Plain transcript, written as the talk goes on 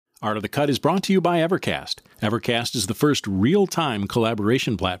Art of the Cut is brought to you by Evercast. Evercast is the first real-time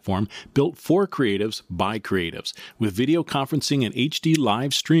collaboration platform built for creatives by creatives, with video conferencing and HD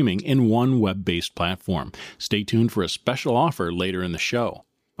live streaming in one web-based platform. Stay tuned for a special offer later in the show.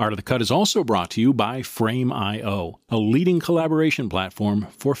 Art of the Cut is also brought to you by Frame.io, a leading collaboration platform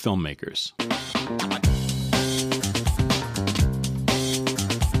for filmmakers.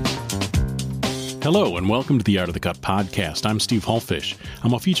 Hello and welcome to the Art of the Cut podcast. I'm Steve Hullfish.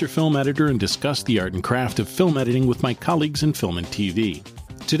 I'm a feature film editor and discuss the art and craft of film editing with my colleagues in film and TV.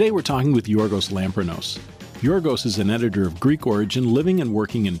 Today we're talking with Yorgos Lamprinos. Yorgos is an editor of Greek origin living and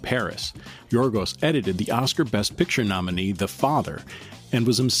working in Paris. Yorgos edited the Oscar Best Picture nominee The Father and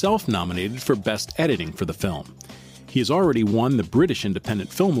was himself nominated for Best Editing for the film. He has already won the British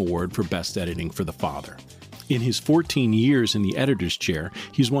Independent Film Award for Best Editing for The Father. In his 14 years in the editor's chair,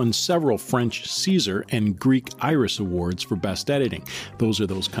 he's won several French César and Greek Iris Awards for Best Editing. Those are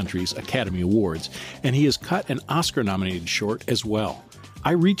those countries' Academy Awards. And he has cut an Oscar-nominated short as well.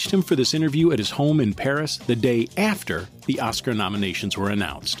 I reached him for this interview at his home in Paris the day after the Oscar nominations were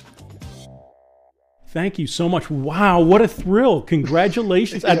announced. Thank you so much. Wow, what a thrill.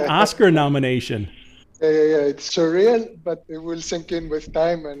 Congratulations on Oscar nomination. Yeah, it's surreal, but it will sink in with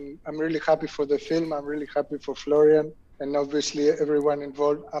time, and I'm really happy for the film. I'm really happy for Florian, and obviously everyone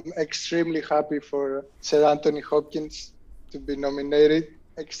involved. I'm extremely happy for Sir Anthony Hopkins to be nominated.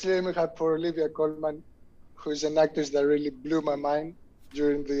 Extremely happy for Olivia Colman, who's an actress that really blew my mind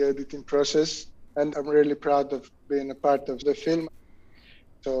during the editing process, and I'm really proud of being a part of the film.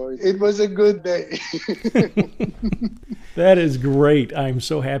 So it was a good day. That is great. I'm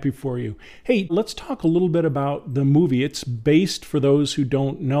so happy for you. Hey, let's talk a little bit about the movie. It's based, for those who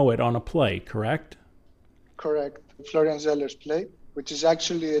don't know it, on a play, correct? Correct. Florian Zeller's play, which is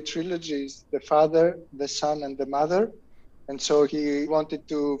actually a trilogy. It's the father, the son, and the mother. And so he wanted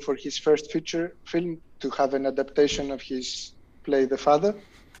to, for his first feature film, to have an adaptation of his play, The Father.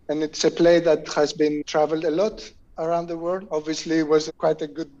 And it's a play that has been traveled a lot around the world. Obviously, it was quite a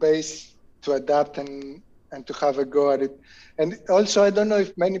good base to adapt and to have a go at it. And also, I don't know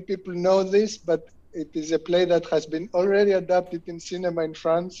if many people know this, but it is a play that has been already adapted in cinema in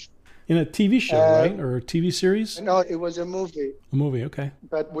France. In a TV show, right? Or a TV series? No, it was a movie. A movie, okay.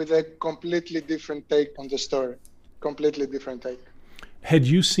 But with a completely different take on the story. Completely different take. Had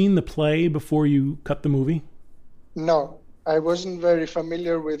you seen the play before you cut the movie? No. I wasn't very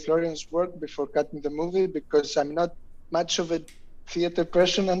familiar with Florian's work before cutting the movie because I'm not much of a theater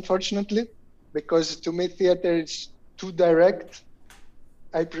person, unfortunately, because to me theater is too direct.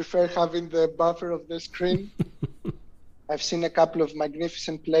 I prefer having the buffer of the screen. I've seen a couple of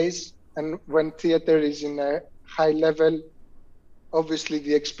magnificent plays, and when theater is in a high level, obviously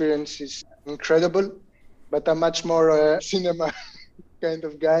the experience is incredible, but I'm much more a cinema kind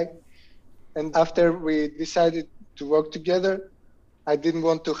of guy. And after we decided to work together, I didn't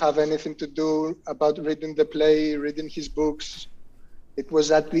want to have anything to do about reading the play, reading his books. It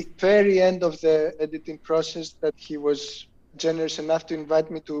was at the very end of the editing process that he was generous enough to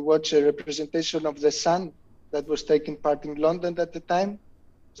invite me to watch a representation of The Sun that was taking part in London at the time. It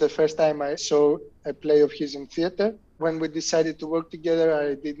was the first time I saw a play of his in theater. When we decided to work together,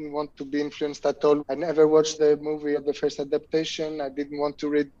 I didn't want to be influenced at all. I never watched the movie or the first adaptation. I didn't want to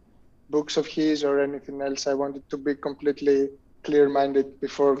read books of his or anything else. I wanted to be completely clear-minded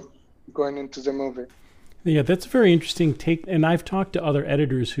before going into the movie. Yeah, that's a very interesting take. And I've talked to other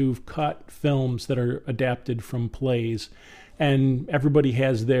editors who've cut films that are adapted from plays, and everybody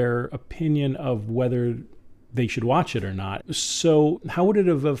has their opinion of whether they should watch it or not. So how would it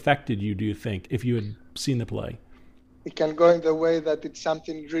have affected you, do you think, if you had seen the play? It can go in the way that it's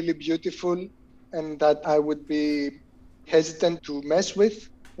something really beautiful and that I would be hesitant to mess with,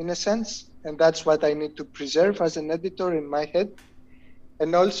 in a sense, and that's what I need to preserve as an editor in my head.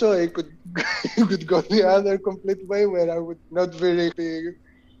 And also it could go the other complete way where I would not really be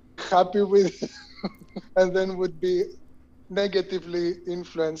happy with and then would be negatively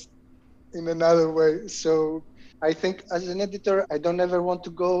influenced in another way. So I think as an editor, I don't ever want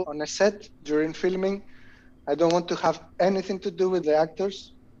to go on a set during filming. I don't want to have anything to do with the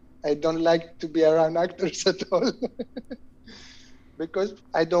actors. I don't like to be around actors at all. Because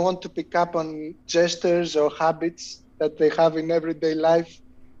I don't want to pick up on gestures or habits that they have in everyday life,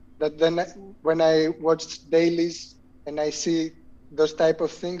 that then when I watch dailies and I see those type of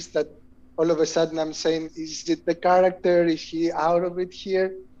things, that all of a sudden I'm saying, is it the character? Is he out of it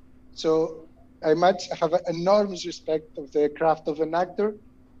here? So I much have an enormous respect of the craft of an actor,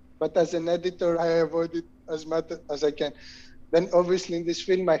 but as an editor, I avoid it as much as I can. Then obviously in this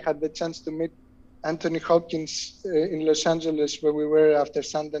film, I had the chance to meet Anthony Hopkins in Los Angeles, where we were after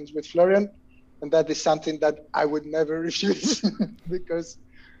Sundance with Florian. And that is something that I would never refuse because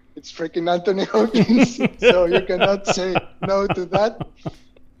it's freaking Anthony Hopkins. So you cannot say no to that.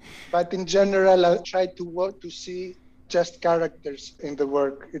 But in general, I try to see just characters in the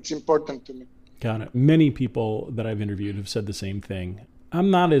work. It's important to me. Got it. Many people that I've interviewed have said the same thing. I'm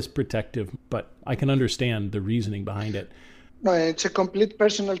not as protective, but I can understand the reasoning behind it. No, it's a complete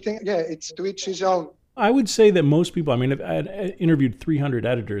personal thing. Yeah, it's to each his own. I would say that most people, I mean, I've interviewed 300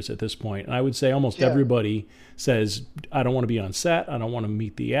 editors at this point, and I would say almost everybody says, I don't want to be on set. I don't want to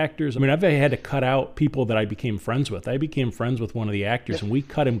meet the actors. I mean, I've had to cut out people that I became friends with. I became friends with one of the actors, and we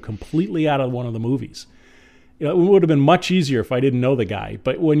cut him completely out of one of the movies. You know, it would have been much easier if I didn't know the guy.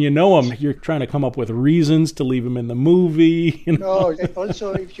 But when you know him, you're trying to come up with reasons to leave him in the movie. You know? No,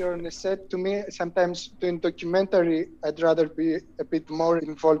 also, if you're on a set, to me, sometimes doing documentary, I'd rather be a bit more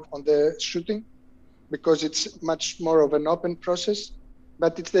involved on the shooting because it's much more of an open process.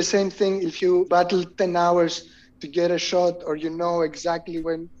 But it's the same thing if you battle 10 hours to get a shot, or you know exactly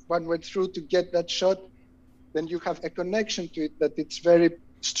when one went through to get that shot, then you have a connection to it that it's very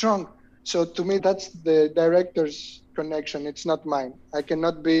strong. So to me, that's the director's connection. It's not mine. I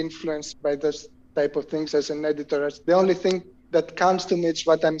cannot be influenced by those type of things as an editor. The only thing that counts to me is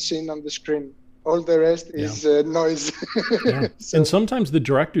what I'm seeing on the screen. All the rest is noise. Yeah. So, and sometimes the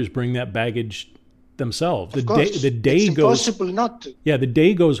directors bring that baggage themselves. The day it's goes impossible not to. Yeah, the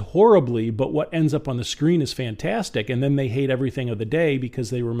day goes horribly, but what ends up on the screen is fantastic, and then they hate everything of the day because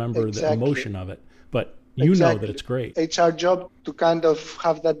they remember the emotion of it. But you know that it's great. It's our job to kind of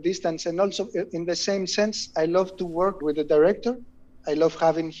have that distance. And also in the same sense, I love to work with the director. I love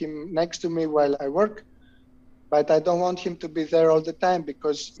having him next to me while I work, but I don't want him to be there all the time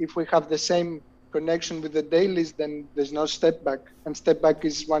because if we have the same connection with the dailies, then there's no step back. And step back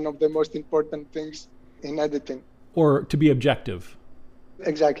is one of the most important things in editing. Or to be objective.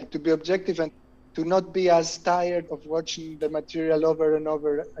 Exactly, to be objective and to not be as tired of watching the material over and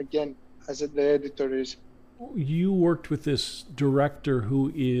over again as the editor is. You worked with this director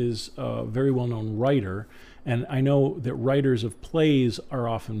who is a very well-known writer, and I know that writers of plays are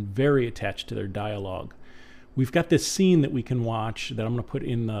often very attached to their dialogue. We've got this scene that we can watch that I'm going to put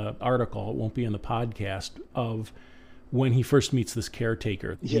in the article, it won't be in the podcast, of when he first meets this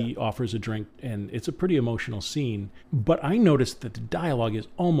caretaker. He offers a drink, and it's a pretty emotional scene. But I noticed that the dialogue is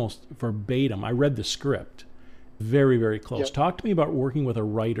almost verbatim. I read the script. Very, very close. Yeah. Talk to me about working with a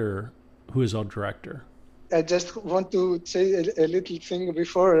writer who is a director. I just want to say a little thing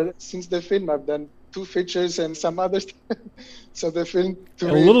before. Since the film, I've done 2 features and some other stuff. So the film to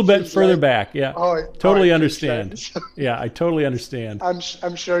a little bit further back, yeah. Totally understand. Like, yeah, I totally understand.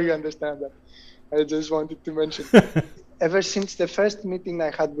 I'm sure you understand that. I just wanted to mention. Ever since the first meeting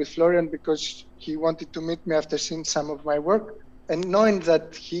I had with Florian, because he wanted to meet me after seeing some of my work, and knowing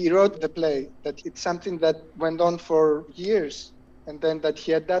that he wrote the play, that it's something that went on for years, and then that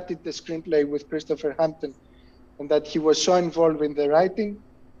he adapted the screenplay with Christopher Hampton, and that he was so involved in the writing.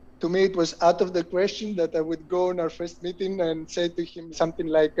 To me, it was out of the question that I would go on our first meeting and say to him something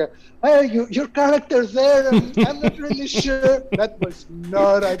like, hey, your character's there, and I'm not really sure. That was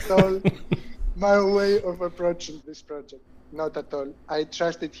not at all my way of approaching this project. Not at all. I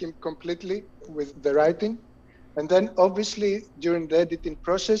trusted him completely with the writing. And then obviously during the editing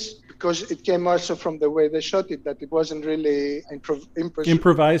process, because it came also from the way they shot it, that it wasn't really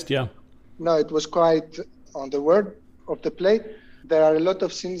improvised, yeah. No, it was quite on the word of the play. There are a lot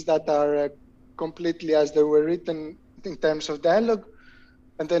of scenes that are completely as they were written in terms of dialogue.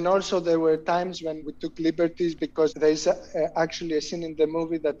 And then also there were times when we took liberties because there is actually a scene in the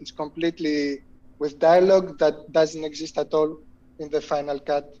movie that is completely with dialogue that doesn't exist at all in the final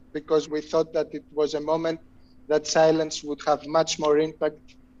cut, because we thought that it was a moment that silence would have much more impact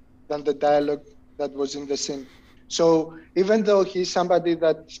than the dialogue that was in the scene. So even though he's somebody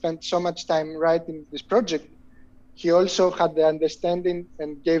that spent so much time writing this project, he also had the understanding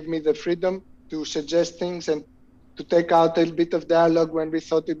and gave me the freedom to suggest things and to take out a bit of dialogue when we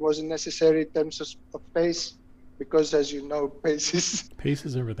thought it wasn't necessary in terms of pace. Because as you know, pace is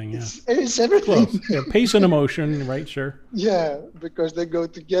everything, yeah. It's everything. Close. Yeah, pace and emotion, right, sure. Yeah, because they go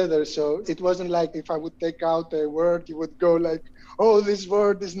together. So it wasn't like if I would take out a word, you would go like, oh, this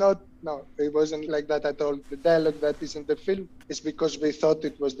word is not. No, it wasn't like that at all. The dialogue that is in the film is because we thought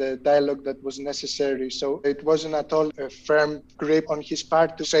it was the dialogue that was necessary. So it wasn't at all a firm grip on his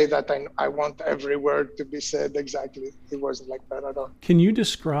part to say that I want every word to be said exactly. It wasn't like that at all. Can you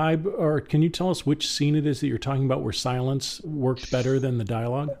describe, or can you tell us which scene it is that you're talking about where silence worked better than the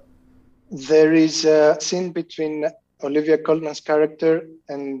dialogue? There is a scene between Olivia Colman's character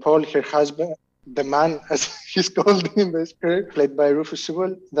and Paul, her husband. the man, as he's called in the script, played by Rufus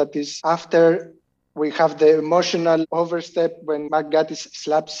Sewell. That is after we have the emotional overstep when Mark Gatiss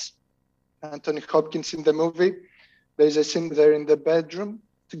slaps Anthony Hopkins in the movie. There's a scene there in the bedroom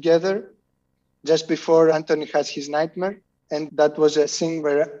together just before Anthony has his nightmare. And that was a scene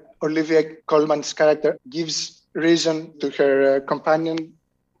where Olivia Colman's character gives reason to her companion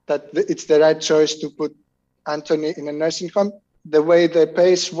that it's the right choice to put Anthony in a nursing home. The way the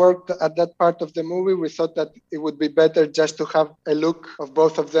pace worked at that part of the movie, we thought that it would be better just to have a look of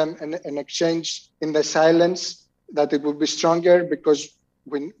both of them and an exchange in the silence, that it would be stronger because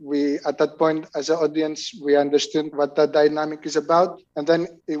when we, at that point, as an audience, we understood what that dynamic is about. And then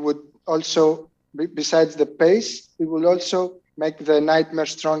it would also, besides the pace, it will also make the nightmare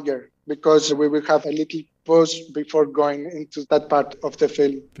stronger because we will have a little pause before going into that part of the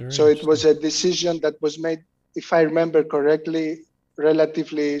film. So it was a decision that was made, if I remember correctly,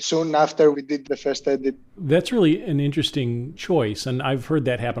 relatively soon after we did the first edit. That's really an interesting choice, and I've heard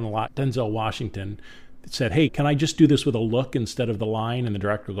that happen a lot. Denzel Washington said, hey, can I just do this with a look instead of the line? And the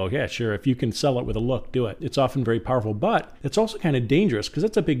director will go, yeah, sure. If you can sell it with a look, do it. It's often very powerful, but it's also kind of dangerous because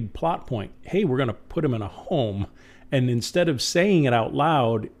that's a big plot point. Hey, we're going to put him in a home. And instead of saying it out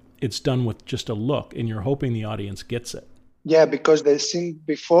loud, it's done with just a look, and you're hoping the audience gets it. Yeah, because the scene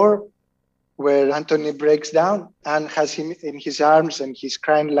before where Anthony breaks down and has him in his arms and he's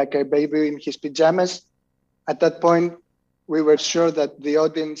crying like a baby in his pajamas, at that point, we were sure that the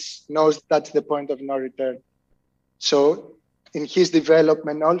audience knows that's the point of no return. So in his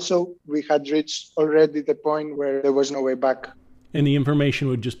development also, we had reached already the point where there was no way back. And the information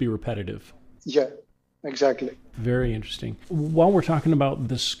would just be repetitive. Yeah, exactly. Very interesting. While we're talking about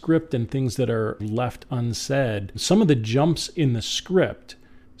the script and things that are left unsaid, some of the jumps in the script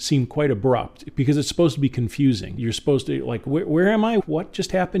seem quite abrupt because it's supposed to be confusing. You're supposed to, like, where am I? What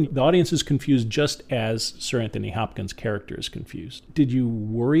just happened? The audience is confused just as Sir Anthony Hopkins' character is confused. Did you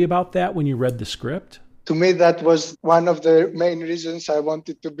worry about that when you read the script? To me, that was one of the main reasons I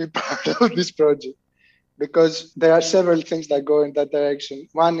wanted to be part of this project, because there are several things that go in that direction.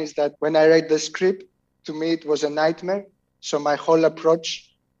 One is that when I read the script, to me, it was a nightmare. So my whole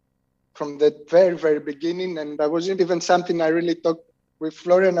approach from the very, very beginning, and that wasn't even something I really talked with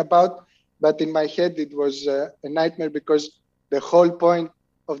Florian about, but in my head, it was a nightmare because the whole point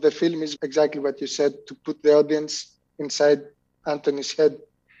of the film is exactly what you said, to put the audience inside Anthony's head.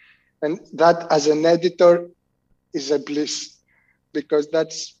 And that, as an editor, is a bliss because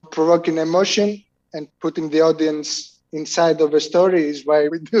that's provoking emotion and putting the audience inside of a story is why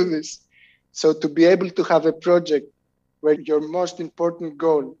we do this. So to be able to have a project where your most important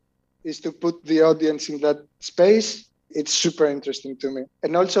goal is to put the audience in that space, it's super interesting to me.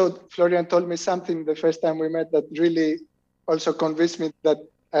 And also, Florian told me something the first time we met that really also convinced me that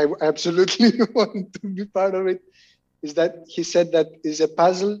I absolutely want to be part of it, is that he said that is a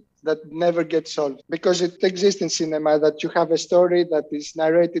puzzle that never gets solved. Because it exists in cinema that you have a story that is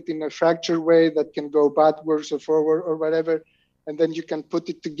narrated in a fractured way that can go backwards or forward or whatever, and then you can put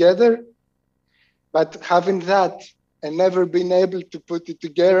it together. But having that and never being able to put it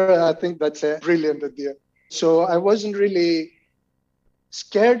together, I think that's a brilliant idea. So I wasn't really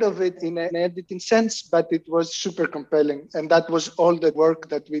scared of it in an editing sense, but it was super compelling. And that was all the work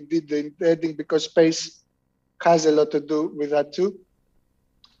that we did in editing, because space has a lot to do with that too.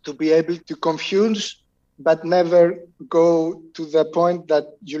 To be able to confuse, but never go to the point that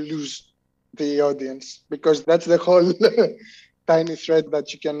you lose the audience, because that's the whole tiny thread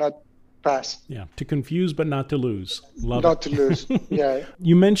that you cannot pass. Yeah, to confuse but not to lose. Love not it. to lose, yeah.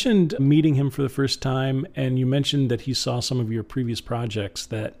 You mentioned meeting him for the first time, and you mentioned that he saw some of your previous projects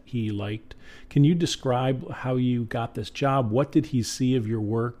that he liked. Can you describe how you got this job? What did he see of your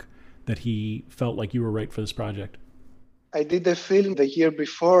work that he felt like you were right for this project? I did a film the year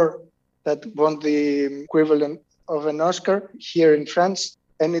before that won the equivalent of an Oscar here in France.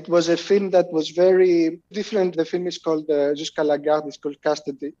 And it was a film that was very different. The film is called Jusqu'à la garde, it's called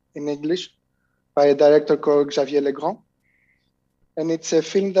Custody in English, by a director called Xavier Legrand. And it's a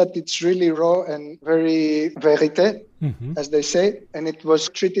film that it's really raw and very vérité, as they say. And it was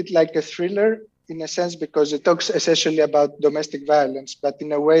treated like a thriller in a sense, because it talks essentially about domestic violence, but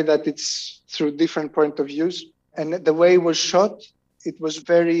in a way that it's through different point of views. And the way it was shot, it was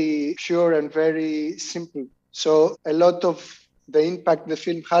very pure and very simple. So a lot of the impact the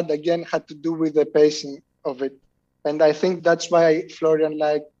film had, again, had to do with the pacing of it. And I think that's why Florian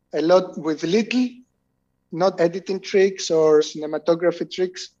liked a lot with little, not editing tricks or cinematography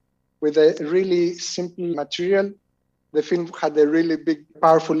tricks, with a really simple material. The film had a really big,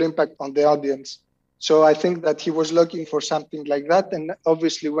 powerful impact on the audience. So I think that he was looking for something like that. And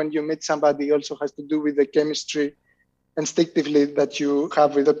obviously, when you meet somebody, it also has to do with the chemistry instinctively that you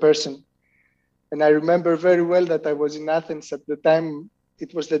have with a person. And I remember very well that I was in Athens at the time.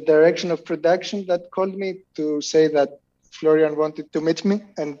 It was the direction of production that called me to say that Florian wanted to meet me.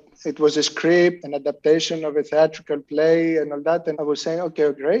 And it was a script, an adaptation of a theatrical play and all that. And I was saying,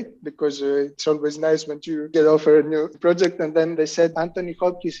 okay, great, because it's always nice when you get offered a new project. And then they said, Anthony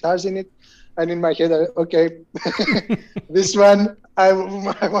Hopkins stars in it. And in my head, okay, this one, I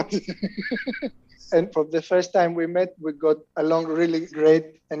wanted. And for the first time we met, we got along really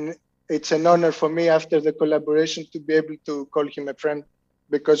great. And it's an honor for me after the collaboration to be able to call him a friend,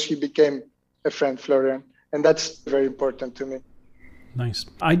 because he became a friend, Florian. And that's very important to me. Nice.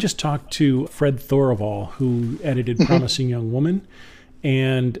 I just talked to Fred Thorival, who edited Promising Young Woman,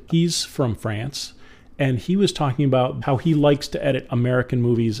 and he's from France. And he was talking about how he likes to edit American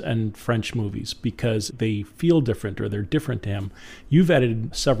movies and French movies because they feel different or they're different to him. You've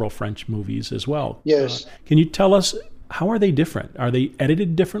edited several French movies as well. Yes. Can you tell us, how are they different? Are they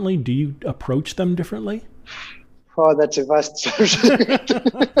edited differently? Do you approach them differently? Oh, that's a vast subject.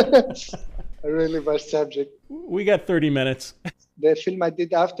 A really vast subject. We got 30 minutes. The film I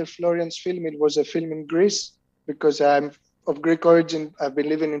did after Florian's film, it was a film in Greece, because I'm of Greek origin. I've been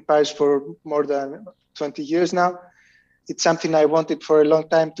living in Paris for more than 20 years now. It's something I wanted for a long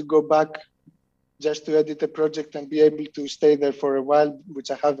time, to go back just to edit a project and be able to stay there for a while,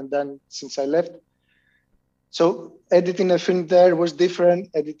 which I haven't done since I left. So editing a film there was different.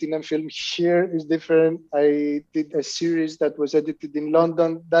 Editing a film here is different. I did a series that was edited in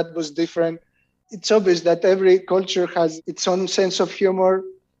London. That was different. It's obvious that every culture has its own sense of humor.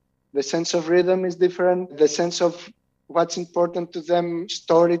 The sense of rhythm is different. The sense of what's important to them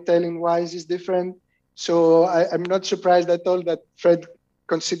storytelling-wise is different. So I'm not surprised at all that Fred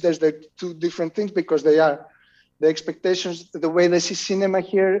considers the two different things, because they are. The expectations, the way they see cinema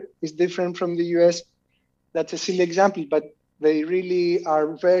here is different from the US. That's a silly example, but they really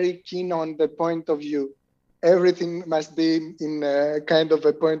are very keen on the point of view. Everything must be in a kind of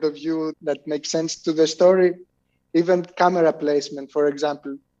a point of view that makes sense to the story. Even camera placement, for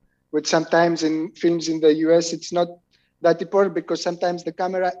example, which sometimes in films in the US, it's not that important, because sometimes the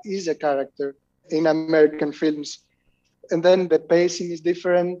camera is a character in American films. And then the pacing is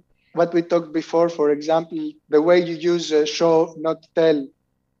different. What we talked before, for example, the way you use a show, not tell,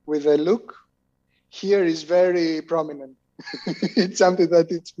 with a look, here is very prominent. It's something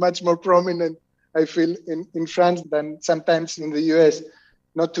that it's much more prominent, I feel, in France than sometimes in the US.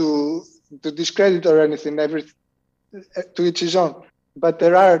 Not to discredit or anything, to each his own. But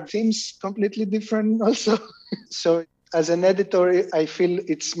there are themes completely different also. So as an editor, I feel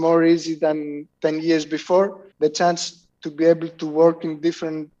it's more easy than 10 years before. The chance to be able to work in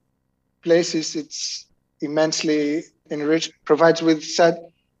different places, it's immensely enriched, provides with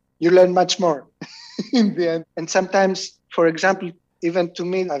you learn much more in the end. And sometimes, for example, even to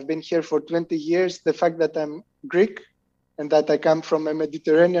me, I've been here for 20 years, the fact that I'm Greek and that I come from a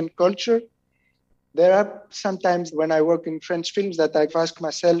Mediterranean culture, there are sometimes when I work in French films that I've asked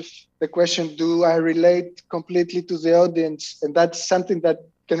myself the question, do I relate completely to the audience? And that's something that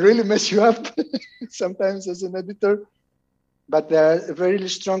can really mess you up sometimes as an editor. But they're a very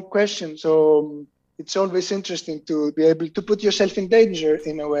strong question. So it's always interesting to be able to put yourself in danger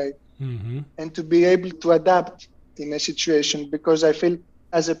in a way, and to be able to adapt in a situation, because I feel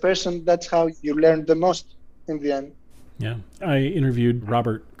as a person, that's how you learn the most in the end. Yeah. I interviewed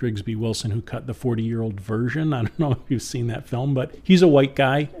Robert Grigsby Wilson, who cut the 40-year-old version. I don't know if you've seen that film, but he's a white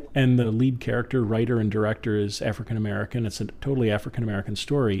guy, and the lead character, writer, and director is African-American. It's a totally African-American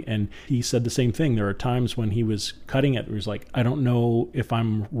story, and he said the same thing. There are times when he was cutting it, where he was like, I don't know if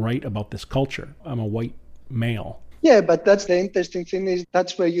I'm right about this culture. I'm a white male. Yeah, but that's the interesting thing, is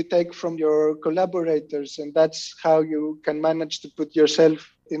that's where you take from your collaborators, and that's how you can manage to put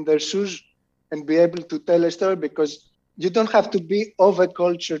yourself in their shoes and be able to tell a story, because you don't have to be of a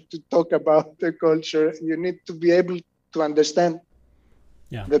culture to talk about the culture. You need to be able to understand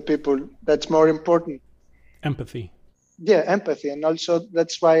the people. That's more important. Empathy. Yeah, empathy. And also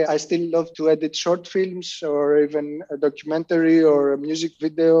that's why I still love to edit short films, or even a documentary or a music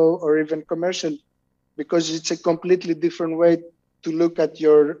video or even commercial, because it's a completely different way to look at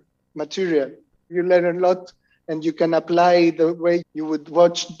your material. You learn a lot, and you can apply the way you would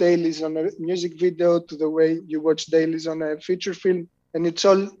watch dailies on a music video to the way you watch dailies on a feature film. And it's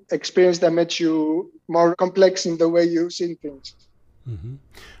all experience that makes you more complex in the way you see things. Mm-hmm.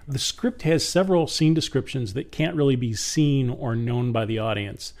 The script has several scene descriptions that can't really be seen or known by the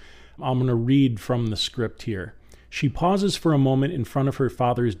audience. I'm going to read from the script here. She pauses for a moment in front of her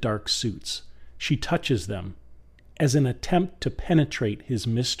father's dark suits. She touches them as an attempt to penetrate his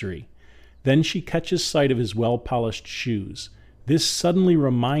mystery. Then she catches sight of his well-polished shoes. This suddenly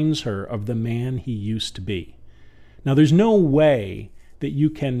reminds her of the man he used to be. Now, there's no way that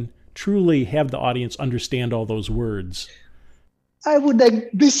you can truly have the audience understand all those words. I would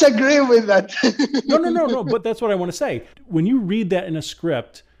disagree with that. No. But that's what I want to say. When you read that in a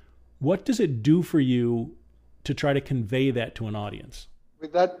script, what does it do for you to try to convey that to an audience?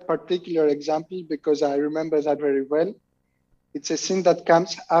 With that particular example, because I remember that very well, it's a scene that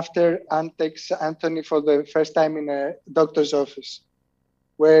comes after Anne takes Anthony for the first time in a doctor's office,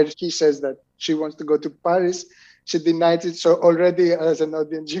 where he says that she wants to go to Paris. She denies it. So already as an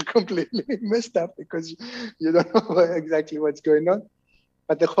audience, you're completely messed up because you don't know exactly what's going on.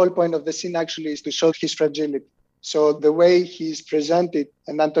 But the whole point of the scene actually is to show his fragility. So the way he's presented,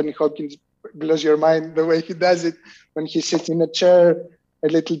 and Anthony Hopkins blows your mind the way he does it when he sits in a chair, a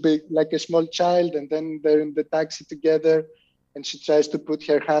little bit like a small child, and then they're in the taxi together, and she tries to put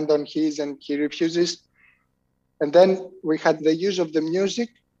her hand on his, and he refuses. And then we had the use of the music.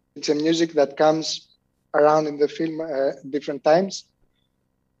 It's a music that comes around in the film different times.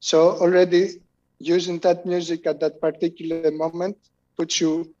 So already using that music at that particular moment puts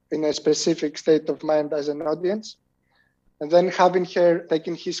you in a specific state of mind as an audience. And then having her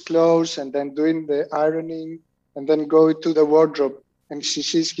taking his clothes and then doing the ironing and then go to the wardrobe and she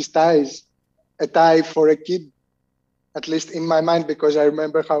sees his ties, a tie for a kid, at least in my mind, because I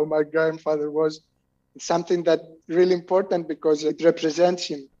remember how my grandfather was. It's something that really important because it represents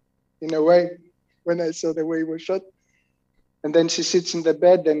him in a way when I saw the way he was shot. And then she sits in the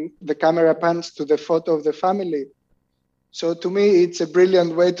bed and the camera pans to the photo of the family. So to me, it's a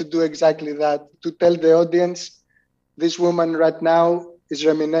brilliant way to do exactly that, to tell the audience, this woman right now is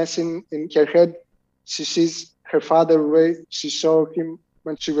reminiscing in her head. She sees her father the way she saw him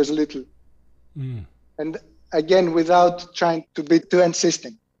when she was little. And again, without trying to be too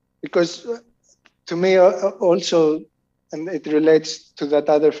insistent, because to me also, and it relates to that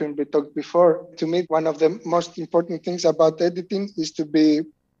other film we talked before, to me, one of the most important things about editing is to be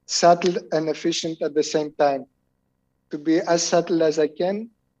subtle and efficient at the same time. To be as subtle as I can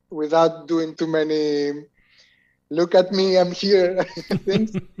without doing too many, look at me, I'm here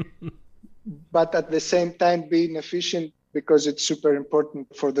things. But at the same time, being efficient because it's super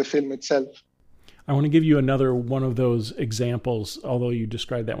important for the film itself. I want to give you another one of those examples, although you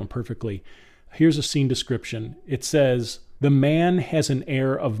described that one perfectly. Here's a scene description. It says, the man has an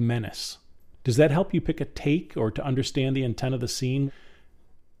air of menace. Does that help you pick a take or to understand the intent of the scene?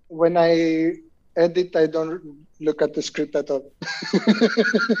 When I edit, I don't look at the script at all.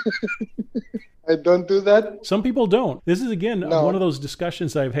 I don't do that. Some people don't. This is, again, one of those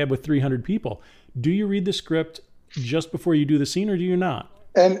discussions I've had with 300 people. Do you read the script just before you do the scene or do you not?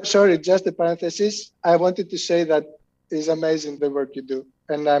 And sorry, just a parenthesis. I wanted to say that it's amazing the work you do.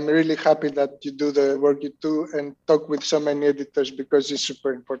 And I'm really happy that you do the work you do and talk with so many editors because it's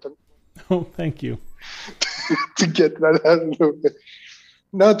super important. Oh, thank you. To get that out.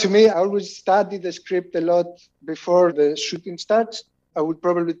 No, to me, I always study the script a lot before the shooting starts. I would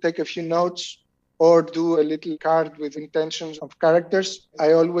probably take a few notes or do a little card with intentions of characters.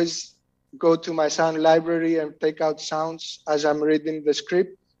 I always go to my sound library and take out sounds as I'm reading the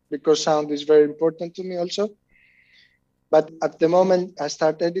script because sound is very important to me also. But at the moment I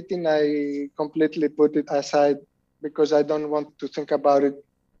start editing, I completely put it aside because I don't want to think about it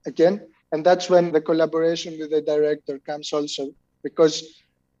again. And that's when the collaboration with the director comes also, because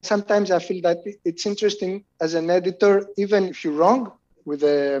sometimes I feel that it's interesting as an editor, even if you're wrong with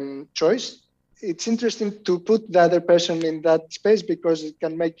a choice, it's interesting to put the other person in that space because it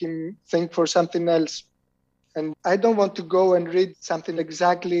can make him think for something else. And I don't want to go and read something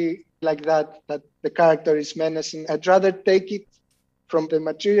exactly like that the character is menacing. I'd rather take it from the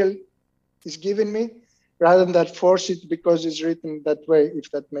material he's given me rather than force it because it's written that way, if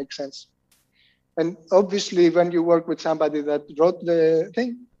that makes sense. And obviously, when you work with somebody that wrote the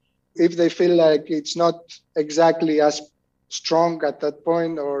thing, if they feel like it's not exactly as strong at that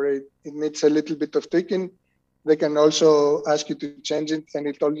point or it needs a little bit of tweaking, they can also ask you to change it, and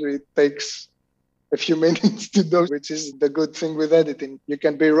it only takes a few minutes to do, which is the good thing with editing. You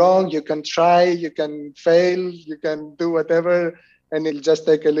can be wrong, you can try, you can fail, you can do whatever, and it'll just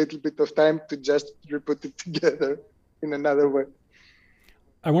take a little bit of time to just re-put it together in another way.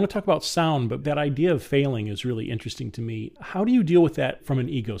 I want to talk about sound, but that idea of failing is really interesting to me. How do you deal with that from an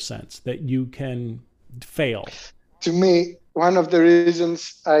ego sense, that you can fail? To me, one of the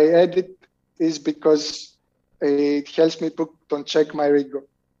reasons I edit is because it helps me put on check my ego.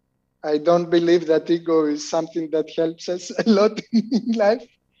 I don't believe that ego is something that helps us a lot in life.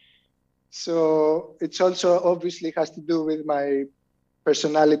 So it's also obviously has to do with my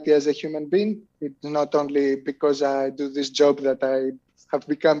personality as a human being. It's not only because I do this job that I have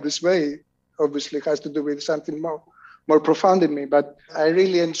become this way. Obviously, it has to do with something more profound in me. But I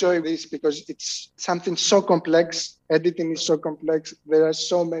really enjoy this because it's something so complex. Editing is so complex. There are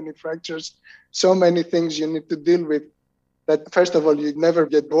so many fractures, so many things you need to deal with that, first of all, you never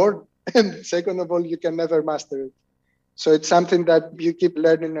get bored. And second of all, you can never master it. So it's something that you keep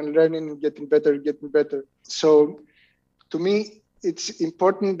learning and learning and getting better, getting better. So to me, it's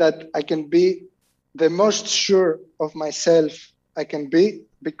important that I can be the most sure of myself I can be,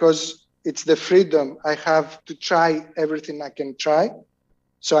 because it's the freedom I have to try everything I can try.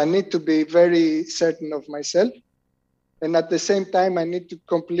 So I need to be very certain of myself. And at the same time, I need to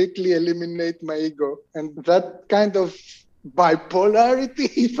completely eliminate my ego. And that kind of bipolarity,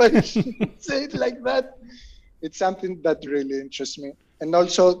 if I should say it like that, it's something that really interests me. And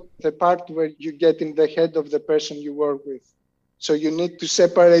also the part where you get in the head of the person you work with. So you need to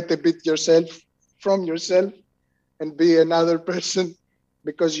separate a bit yourself from yourself and be another person,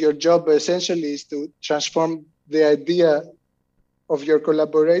 because your job essentially is to transform the idea of your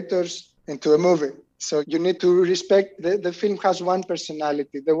collaborators into a movie. So you need to respect, the film has one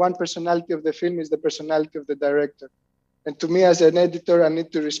personality. The one personality of the film is the personality of the director. And to me as an editor, I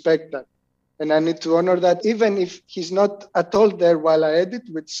need to respect that. And I need to honor that, even if he's not at all there while I edit,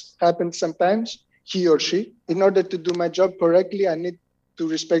 which happens sometimes, he or she. In order to do my job correctly, I need to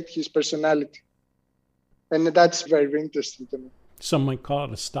respect his personality. And that's very interesting to me. Some might call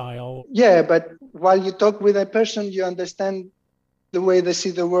it a style. Yeah, but while you talk with a person, you understand the way they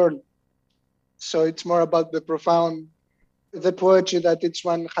see the world. So it's more about the profound, the poetry that each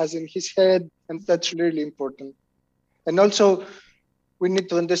one has in his head. And that's really important. And also, we need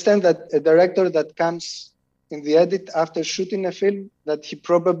to understand that a director that comes in the edit after shooting a film that he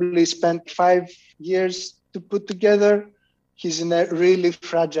probably spent 5 years to put together, he's in a really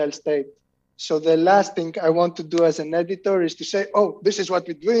fragile state. So the last thing I want to do as an editor is to say, oh, this is what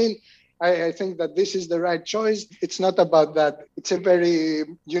we're doing. I think that this is the right choice. It's not about that. It's a very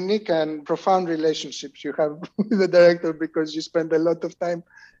unique and profound relationship you have with the director, because you spend a lot of time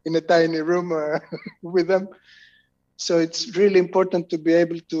in a tiny room with them. So it's really important to be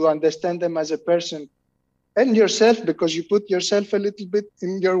able to understand them as a person and yourself, because you put yourself a little bit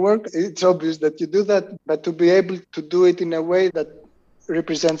in your work. It's obvious that you do that, but to be able to do it in a way that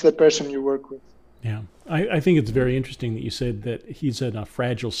represents the person you work with. Yeah. I think it's very interesting that you said that he's in a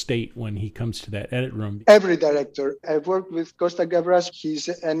fragile state when he comes to that edit room. Every director. I've worked with Costa Gavras. He's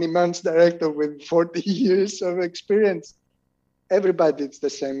an immense director with 40 years of experience. Everybody is the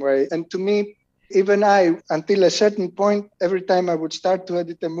same way. And to me, even I, until a certain point, every time I would start to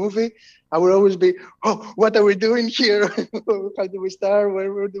edit a movie, I would always be, oh, what are we doing here? How do we start?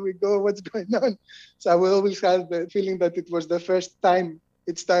 Where do we go? What's going on? So I would always have the feeling that it was the first time,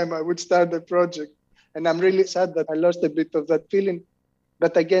 each time I would start the project. And I'm really sad that I lost a bit of that feeling.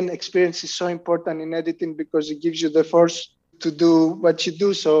 But again, experience is so important in editing, because it gives you the force to do what you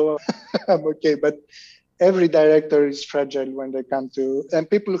do. So I'm okay. But every director is fragile when they come to, and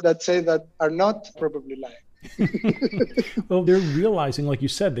people that say that are not probably lying. Well, they're realizing, like you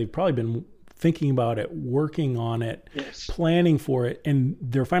said, they've probably been thinking about it, working on it, yes, planning for it, and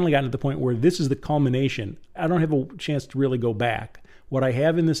they're finally gotten to the point where this is the culmination. I don't have a chance to really go back. What I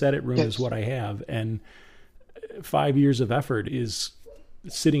have in this edit room is what I have, and 5 years of effort is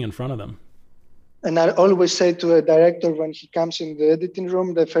sitting in front of them. And I always say to a director when he comes in the editing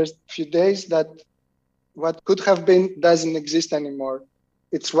room the first few days that what could have been doesn't exist anymore.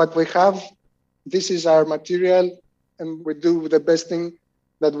 It's what we have. This is our material, and we do the best thing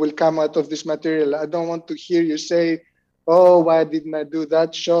that will come out of this material. I don't want to hear you say, oh, why didn't I do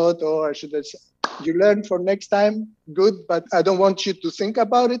that shot? Or I should have said, you learn for next time, good, but I don't want you to think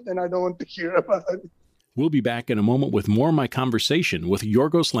about it, and I don't want to hear about it. We'll be back in a moment with more of my conversation with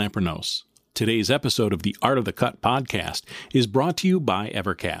Yorgos Lamprinos. Today's episode of the Art of the Cut podcast is brought to you by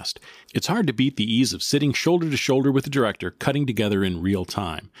Evercast. It's hard to beat the ease of sitting shoulder to shoulder with the director, cutting together in real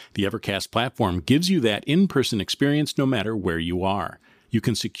time. The Evercast platform gives you that in-person experience no matter where you are. You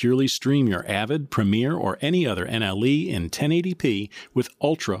can securely stream your Avid, Premiere, or any other NLE in 1080p with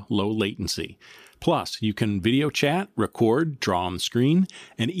ultra-low latency. Plus, you can video chat, record, draw on the screen,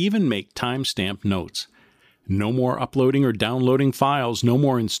 and even make time-stamped notes. No more uploading or downloading files, no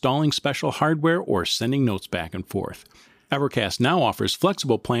more installing special hardware or sending notes back and forth. Evercast now offers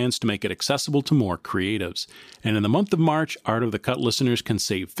flexible plans to make it accessible to more creatives. And in the month of March, Art of the Cut listeners can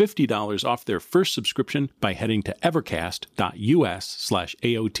save $50 off their first subscription by heading to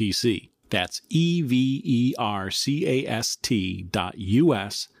evercast.us/AOTC. That's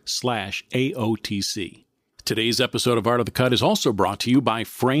evercast.us/AOTC. frame.io/AOTC. Today's episode of Art of the Cut is also brought to you by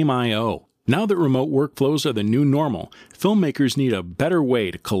Frame.io. Now that remote workflows are the new normal, filmmakers need a better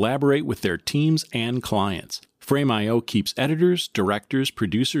way to collaborate with their teams and clients. Frame.io keeps editors, directors,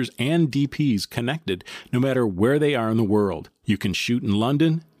 producers, and DPs connected no matter where they are in the world. You can shoot in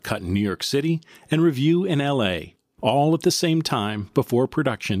London, cut in New York City, and review in LA, all at the same time before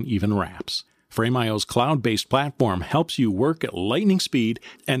production even wraps. Frame.io's cloud-based platform helps you work at lightning speed,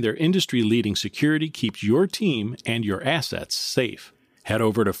 and their industry-leading security keeps your team and your assets safe. Head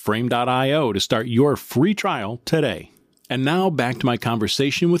over to frame.io to start your free trial today. And now back to my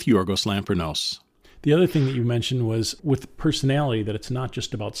conversation with Yorgos Lamprinos. The other thing that you mentioned was with personality, that it's not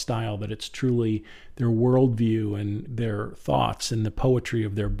just about style, that it's truly their worldview and their thoughts and the poetry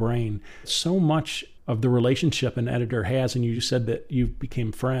of their brain. So much of the relationship an editor has, and you said that you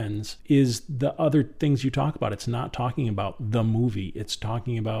became friends, is the other things you talk about. It's not talking about the movie. It's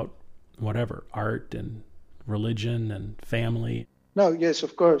talking about whatever, art and religion and family. No, yes,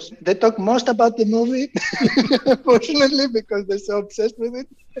 of course. They talk most about the movie, unfortunately, because they're so obsessed with it.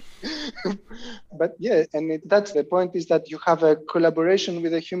 But yeah, and that's the point, is that you have a collaboration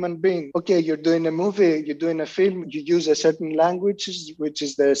with a human being. Okay, you're doing a movie, you're doing a film, you use a certain language, which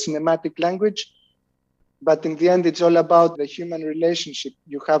is the cinematic language. But in the end, it's all about the human relationship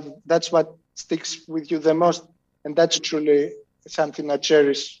you have. That's what sticks with you the most. And that's truly something I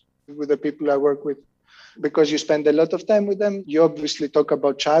cherish with the people I work with. Because you spend a lot of time with them. You obviously talk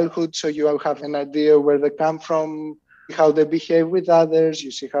about childhood, so you have an idea where they come from, how they behave with others.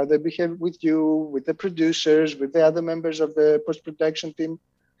 You see how they behave with you, with the producers, with the other members of the post-production team.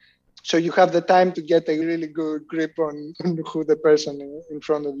 So you have the time to get a really good grip on who the person in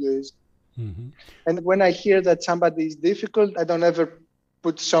front of you is. Mm-hmm. And when I hear that somebody is difficult, I don't ever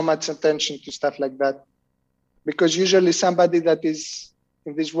put so much attention to stuff like that. Because usually somebody that is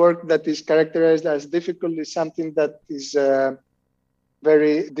in this work that is characterized as difficult is something that is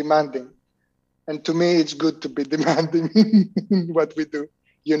very demanding. And to me, it's good to be demanding in what we do.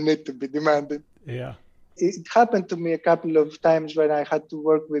 You need to be demanding. Yeah. It happened to me a couple of times when I had to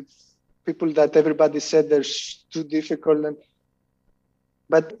work with people that everybody said they're too difficult.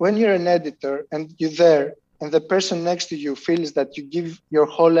 But when you're an editor and you're there and the person next to you feels that you give your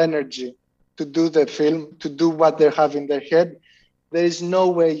whole energy to do the film, to do what they have in their head, there is no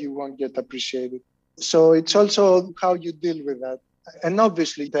way you won't get appreciated. So it's also how you deal with that. And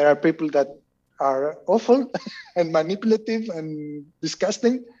obviously, there are people that are awful and manipulative and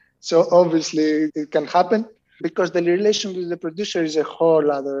disgusting. So obviously, it can happen because the relation with the producer is a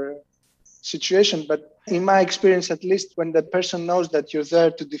whole other situation. But in my experience, at least, when the person knows that you're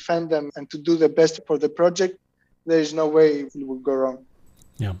there to defend them and to do the best for the project, there is no way it will go wrong.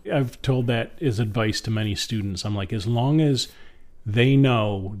 Yeah, I've told that as advice to many students. I'm like, as long as they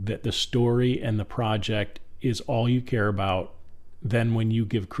know that the story and the project is all you care about, then when you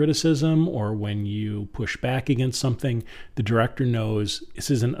give criticism or when you push back against something, the director knows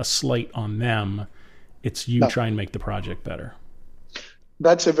this isn't a slight on them. It's you trying to make the project better.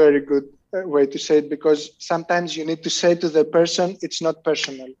 That's a very good way to say it, because sometimes you need to say to the person, it's not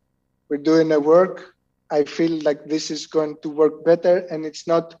personal. We're doing a work. I feel like this is going to work better, and it's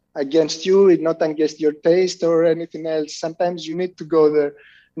not against you, it's not against your taste or anything else. Sometimes you need to go there.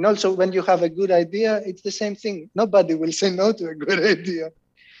 And also, when you have a good idea, it's the same thing. Nobody will say no to a good idea.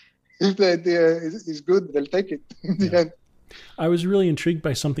 If the idea is good, they'll take it in the end. I was really intrigued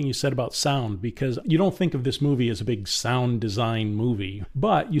by something you said about sound, because you don't think of this movie as a big sound design movie,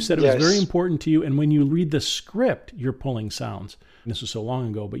 but you said it was very important to you. And when you read the script, you're pulling sounds. This was so long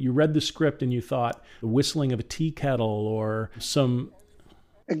ago, but you read the script and you thought the whistling of a tea kettle or some...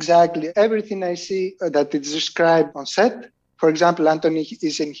 Exactly. Everything I see that is described on set. For example, Anthony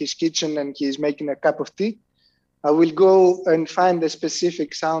is in his kitchen and he's making a cup of tea. I will go and find a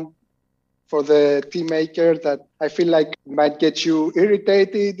specific sound for the tea maker that I feel like might get you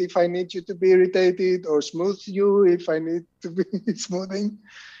irritated if I need you to be irritated, or smooth you if I need to be smoothing.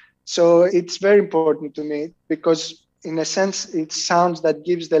 So it's very important to me because in a sense, it's sounds that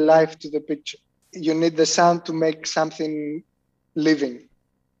gives the life to the picture. You need the sound to make something living,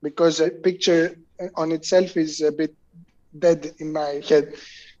 because a picture on itself is a bit dead in my head.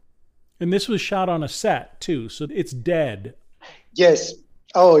 And this was shot on a set too, so it's dead. Yes.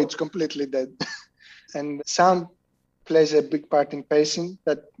 Oh, it's completely dead. And sound plays a big part in pacing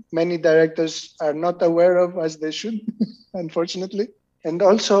that many directors are not aware of, as they should, unfortunately. And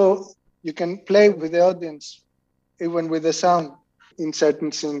also, you can play with the audience, even with the sound in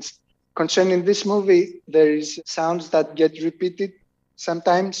certain scenes. Concerning this movie, there is sounds that get repeated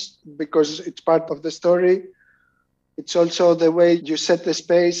sometimes because it's part of the story. It's also the way you set the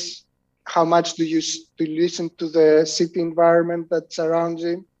space. How much do you to listen to the city environment that surrounds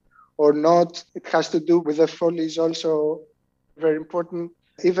him or not? It has to do with the Foley is also very important.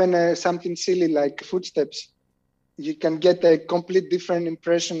 Even something silly like footsteps. You can get a complete different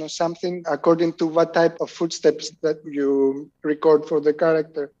impression of something according to what type of footsteps that you record for the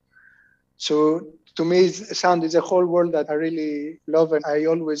character. So to me, sound is a whole world that I really love, and I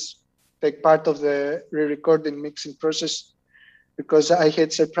always take part of the re-recording mixing process because I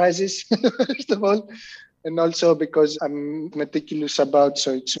hate surprises, first of all, and also because I'm meticulous about,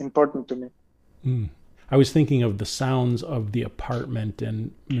 so it's important to me. Mm. I was thinking of the sounds of the apartment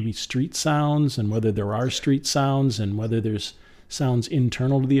and maybe street sounds and whether there are street sounds and whether there's sounds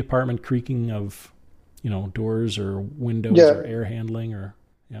internal to the apartment, creaking of, doors or windows or air handling or...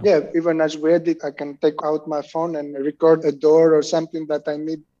 Yeah, even as we edit, I can take out my phone and record a door or something that I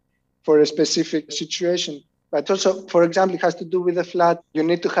need for a specific situation. But also, for example, it has to do with the flat. You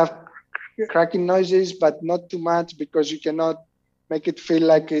need to have cracking noises, but not too much because you cannot make it feel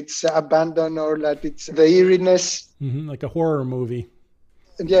like it's abandoned or that it's the eeriness. Mm-hmm, like a horror movie.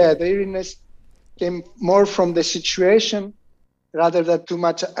 Yeah, the eeriness came more from the situation rather than too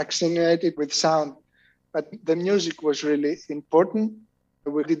much accentuated with sound. But the music was really important.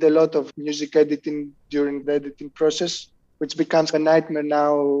 We did a lot of music editing during the editing process, which becomes a nightmare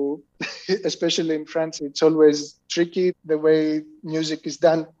now, especially in France. It's always tricky the way music is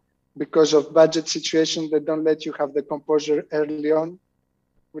done because of budget situation. They don't let you have the composer early on,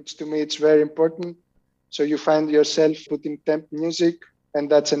 which to me it's very important. So you find yourself putting temp music, and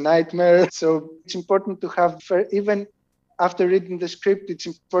that's a nightmare. So it's important to have, even after reading the script, it's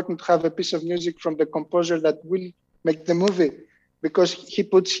important to have a piece of music from the composer that will make the movie, because he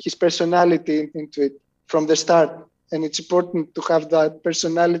puts his personality into it from the start. And it's important to have that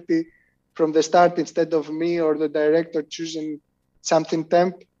personality from the start instead of me or the director choosing something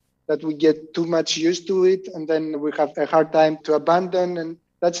temp that we get too much used to it and then we have a hard time to abandon. And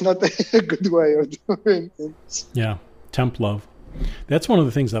that's not a good way of doing things. Yeah, temp love. That's one of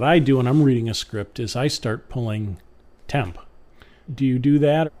the things that I do when I'm reading a script is I start pulling temp. Do you do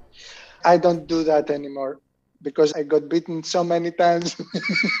that? I don't do that anymore because I got beaten so many times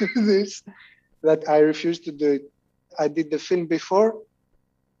with this that I refuse to do it. I did the film before.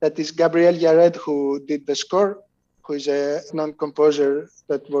 That is Gabriel Yared, who did the score, who is a non-composer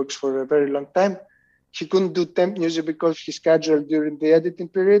that works for a very long time. He couldn't do temp music because he scheduled during the editing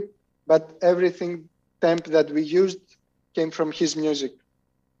period, but everything temp that we used came from his music.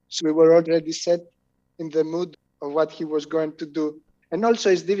 So we were already set in the mood of what he was going to do. And also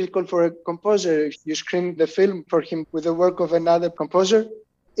it's difficult for a composer. If you screen the film for him with the work of another composer,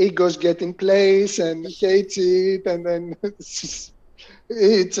 egos get in place and he hates it, and then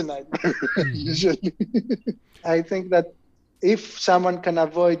it's a nightmare, usually. I think that if someone can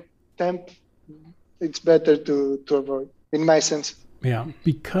avoid temp, it's better to avoid, in my sense. Yeah,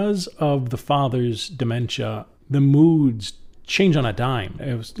 because of the father's dementia, the moods change on a dime.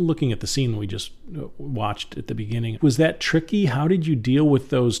 I was looking at the scene we just watched at the beginning. Was that tricky? How did you deal with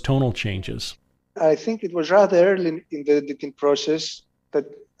those tonal changes? I think it was rather early in the editing process that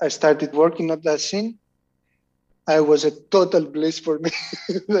I started working on that scene. I was a total bliss for me,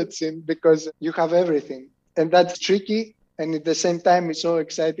 that scene, because you have everything. And that's tricky. And at the same time, it's so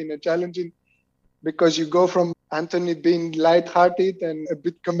exciting and challenging because you go from Anthony being lighthearted and a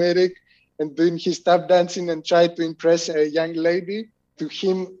bit comedic and doing his tap dancing and try to impress a young lady to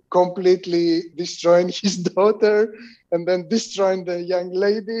him completely destroying his daughter and then destroying the young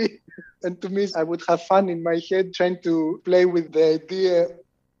lady. And to me, I would have fun in my head trying to play with the idea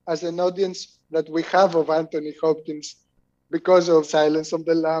as an audience that we have of Anthony Hopkins because of Silence of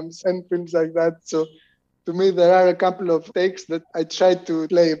the Lambs and films like that. So to me, there are a couple of takes that I try to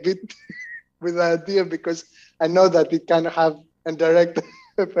play a bit with the idea because I know that it can have a direct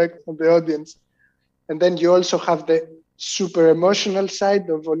effect on the audience. And then you also have the super emotional side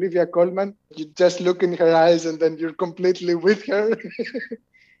of Olivia Colman. You just look in her eyes and then you're completely with her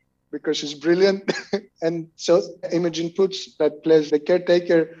because she's brilliant. And so Imogen Poots, that plays the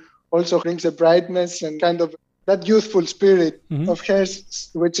caretaker, also brings a brightness and kind of that youthful spirit of hers,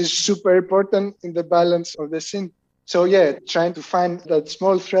 which is super important in the balance of the scene. So yeah, trying to find that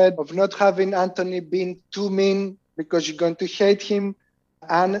small thread of not having Anthony being too mean because you're going to hate him,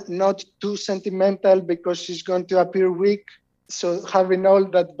 and not too sentimental because he's going to appear weak. So having all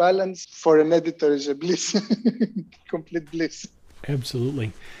that balance for an editor is a bliss, complete bliss.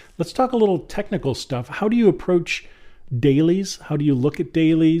 Absolutely. Let's talk a little technical stuff. How do you approach dailies? How do you look at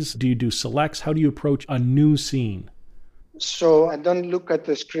dailies? Do you do selects? How do you approach a new scene? So I don't look at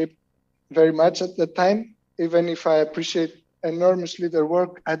the script very much at the time. even if I appreciate enormously their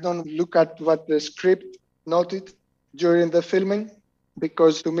work, I don't look at what the script noted during the filming,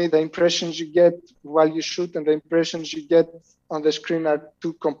 because to me, the impressions you get while you shoot and the impressions you get on the screen are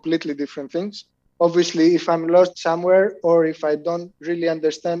two completely different things. Obviously, if I'm lost somewhere or if I don't really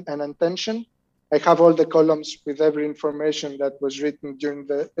understand an intention, I have all the columns with every information that was written during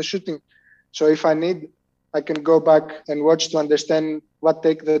the shooting. So if I need, I can go back and watch to understand what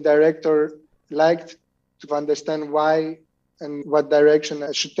take the director liked, to understand why and what direction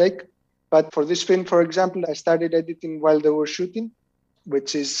I should take. But for this film, for example, I started editing while they were shooting,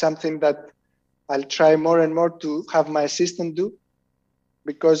 which is something that I'll try more and more to have my assistant do,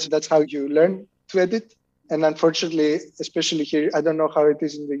 because that's how you learn to edit. And unfortunately, especially here, I don't know how it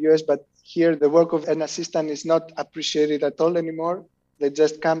is in the US, but here the work of an assistant is not appreciated at all anymore. They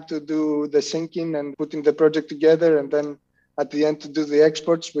just come to do the syncing and putting the project together, and then at the end to do the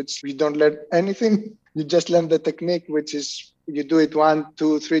exports, which you don't learn anything. You just learn the technique, which is you do it 1,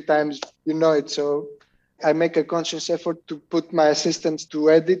 2, 3 times, you know it. So I make a conscious effort to put my assistants to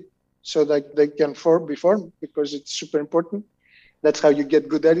edit so that they can be formed, because it's super important. That's how you get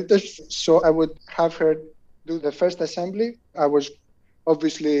good editors. So I would have her do the first assembly. I was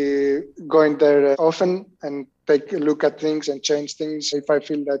obviously going there often and take a look at things and change things if I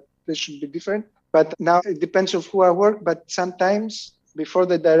feel that they should be different. But now it depends on who I work. But sometimes before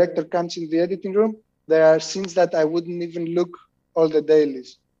the director comes in the editing room, there are scenes that I wouldn't even look all the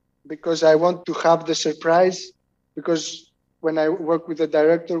dailies, because I want to have the surprise. Because when I work with the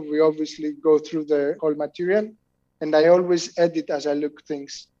director, we obviously go through the whole material, and I always edit as I look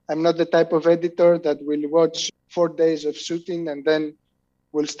things. I'm not the type of editor that will watch 4 days of shooting and then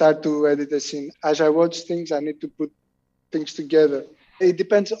will start to edit a scene. As I watch things, I need to put things together. It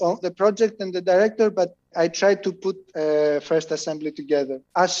depends on the project and the director, but I try to put a first assembly together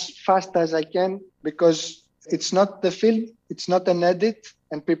as fast as I can, because it's not the film, it's not an edit,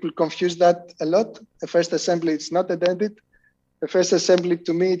 and people confuse that a lot. A first assembly, it's not an edit. The first assembly,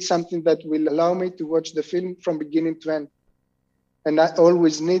 to me, it's something that will allow me to watch the film from beginning to end. And I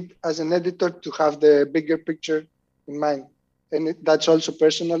always need, as an editor, to have the bigger picture in mind. And that's also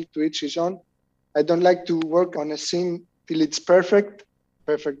personal, to each his own. I don't like to work on a scene till it's perfect.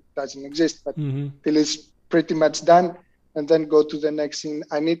 Perfect doesn't exist, but till it's pretty much done, and then go to the next scene.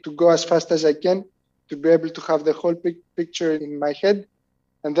 I need to go as fast as I can to be able to have the whole picture in my head.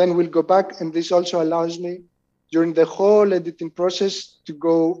 And then we'll go back. And this also allows me, during the whole editing process, to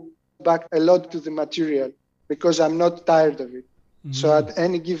go back a lot to the material, because I'm not tired of it. So at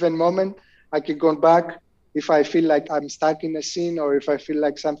any given moment, I can go back. If I feel like I'm stuck in a scene, or if I feel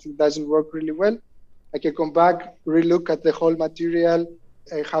like something doesn't work really well, I can come back, relook at the whole material,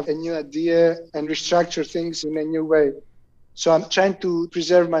 I have a new idea, and restructure things in a new way. So I'm trying to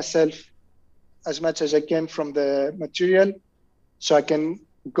preserve myself as much as I can from the material, so I can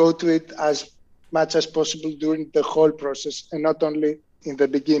go to it as much as possible during the whole process, and not only in the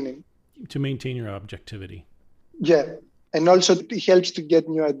beginning. To maintain your objectivity. Yeah. And also it helps to get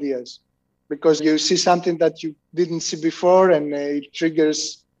new ideas, because you see something that you didn't see before, and it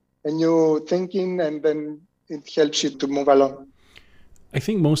triggers a new thinking, and then it helps you to move along. I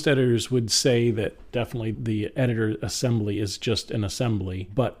think most editors would say that definitely the editor assembly is just an assembly,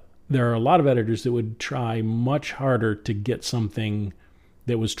 but there are a lot of editors that would try much harder to get something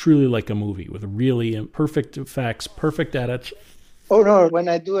that was truly like a movie, with really perfect effects, perfect edits. Oh no, when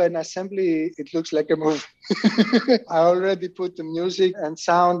I do an assembly, it looks like a movie. I already put the music and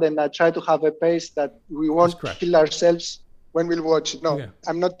sound, and I try to have a pace that we won't kill ourselves when we'll watch it. No, okay.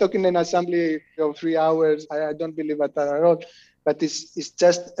 I'm not talking an assembly of 3 hours. I don't believe that at all. But it's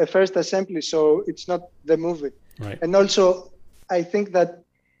just a first assembly, so it's not the movie. Right. And also, I think that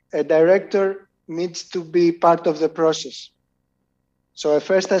a director needs to be part of the process. So a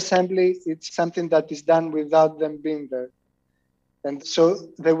first assembly, it's something that is done without them being there. And so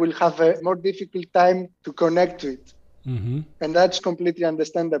they will have a more difficult time to connect to it. And that's completely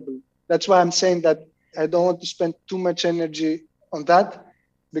understandable. That's why I'm saying that I don't want to spend too much energy on that,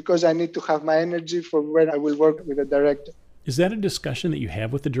 because I need to have my energy for when I will work with a director. Is that a discussion that you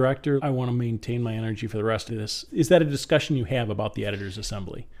have with the director? I want to maintain my energy for the rest of this. Is that a discussion you have about the editor's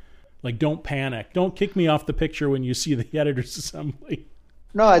assembly? Like, don't panic. Don't kick me off the picture when you see the editor's assembly.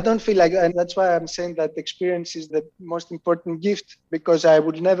 No, I don't feel like that. And that's why I'm saying that experience is the most important gift, because I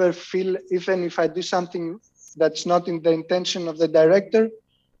would never feel, even if I do something that's not in the intention of the director,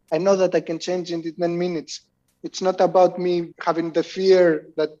 I know that I can change it in 10 minutes. It's not about me having the fear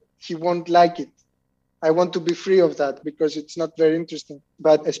that he won't like it. I want to be free of that, because it's not very interesting.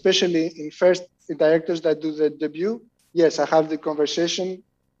 But especially in first directors that do the debut, yes, I have the conversation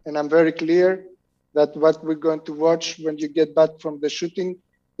and I'm very clear. that what we're going to watch when you get back from the shooting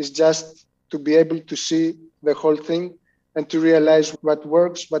is just to be able to see the whole thing and to realize what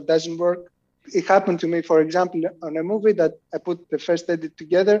works, what doesn't work. It happened to me, for example, on a movie that I put the first edit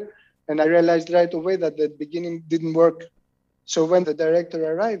together and I realized right away that the beginning didn't work. So when the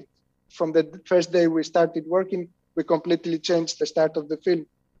director arrived, from the first day we started working, we completely changed the start of the film.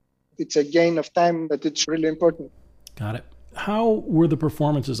 It's a gain of time that it's really important. Got it. How were the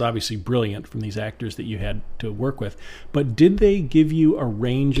performances? Obviously brilliant from these actors that you had to work with, but did they give you a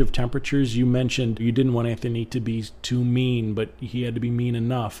range of temperatures? You mentioned you didn't want Anthony to be too mean, but he had to be mean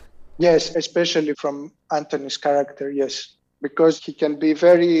enough. Yes, especially from Anthony's character, yes. Because he can be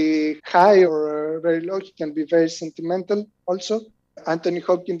very high or very low. He can be very sentimental also. Anthony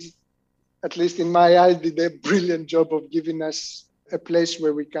Hopkins, at least in my eyes, did a brilliant job of giving us a place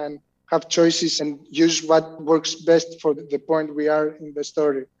where we can have choices and use what works best for the point we are in the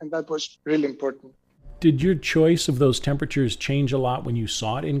story. And that was really important. Did your choice of those temperatures change a lot when you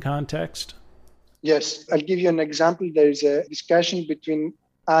saw it in context? Yes, I'll give you an example. There is a discussion between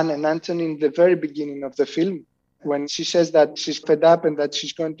Anne and Anthony in the very beginning of the film when she says that she's fed up and that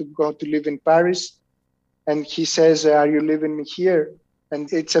she's going to go to live in Paris. And he says, are you living here?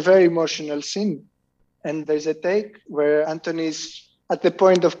 And it's a very emotional scene. And there's a take where Anthony's at the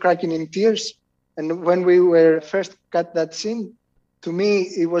point of cracking in tears. And when we were first cut that scene, to me,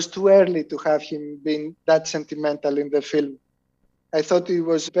 it was too early to have him being that sentimental in the film. I thought it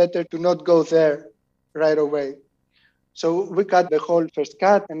was better to not go there right away. So we cut the whole first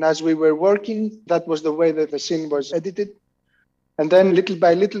cut. And as we were working, that was the way that the scene was edited. And then little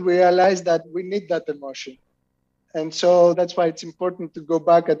by little, we realized that we need that emotion. And so that's why it's important to go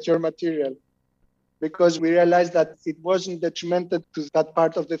back at your material, because we realized that it wasn't detrimental to that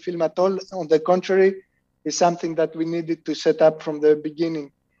part of the film at all. On the contrary, it's something that we needed to set up from the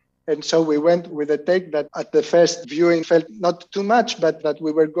beginning. And so we went with a take that at the first viewing felt not too much, but that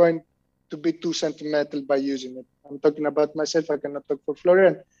we were going to be too sentimental by using it. I'm talking about myself, I cannot talk for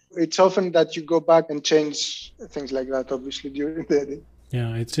Florian. It's often that you go back and change things like that, obviously, during the edit.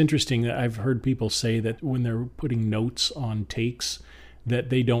 Yeah, it's interesting that I've heard people say that when they're putting notes on takes, that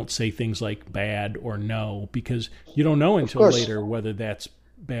they don't say things like bad or no, because you don't know until later whether that's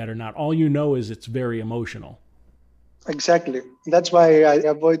bad or not. All you know is it's very emotional. Exactly. That's why I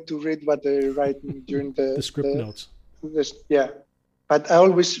avoid to read what they write during the script notes. Yeah. But I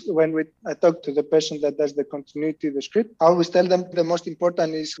always, when I talk to the person that does the continuity, the script, I always tell them the most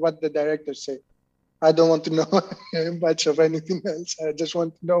important is what the director say. I don't want to know much of anything else. I just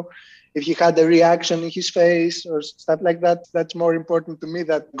want to know if he had a reaction in his face or stuff like that. That's more important to me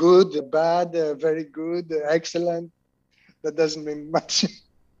than good, bad, very good, excellent. That doesn't mean much.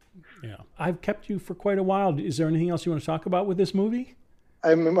 Yeah. I've kept you for quite a while. Is there anything else you want to talk about with this movie?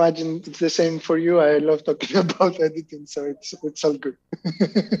 I imagine it's the same for you. I love talking about editing, so it's all good.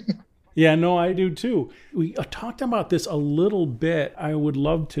 Yeah, no, I do too. We talked about this a little bit. I would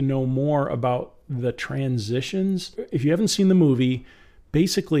love to know more about the transitions. If you haven't seen the movie,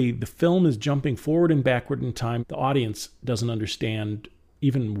 basically the film is jumping forward and backward in time. The audience doesn't understand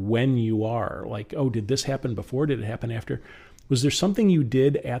even when you are. Like, oh, did this happen before? Did it happen after? Was there something you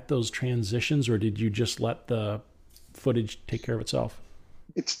did at those transitions, or did you just let the footage take care of itself?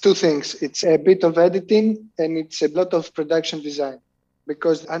 It's two things. It's a bit of editing and it's a lot of production design.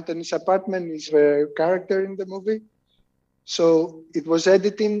 Because Anthony's apartment is a character in the movie. So it was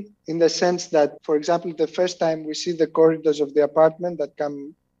editing in the sense that, for example, the first time we see the corridors of the apartment that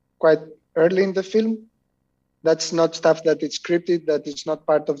come quite early in the film, that's not stuff that is scripted, that is not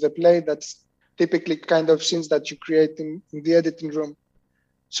part of the play. That's typically kind of scenes that you create in the editing room.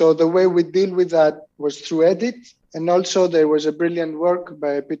 So the way we deal with that was through edit. And also there was a brilliant work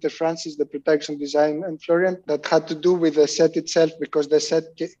by Peter Francis, the production design, and Florian, that had to do with the set itself, because the set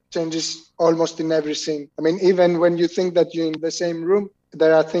changes almost in every scene. I mean, even when you think that you're in the same room,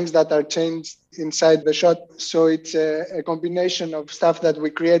 there are things that are changed inside the shot. So it's a combination of stuff that we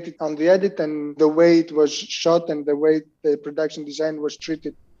created on the edit and the way it was shot and the way the production design was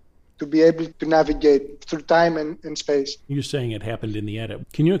treated, to be able to navigate through time and space. You're saying it happened in the edit.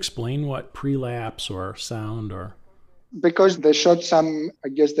 Can you explain what prelapse or sound or... Because they shot some, I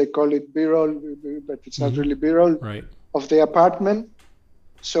guess they call it B-roll, but it's not really B-roll, right, of the apartment.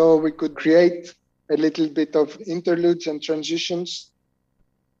 So we could create a little bit of interludes and transitions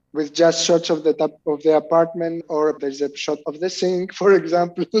with just shots of the top of the apartment, or there's a shot of the sink, for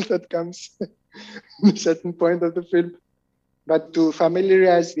example, that comes at a certain point of the film. But to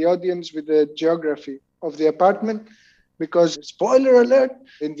familiarize the audience with the geography of the apartment, because, spoiler alert,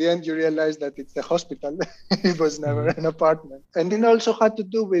 in the end you realize that it's the hospital. It was never an apartment. And it also had to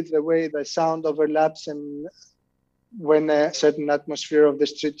do with the way the sound overlaps and when a certain atmosphere of the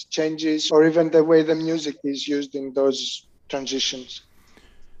street changes, or even the way the music is used in those transitions.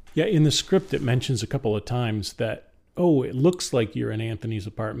 Yeah, in the script it mentions a couple of times that, it looks like you're in Anthony's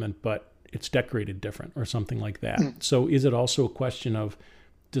apartment, but it's decorated different or something like that. So is it also a question of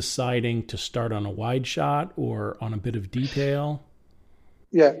deciding to start on a wide shot or on a bit of detail?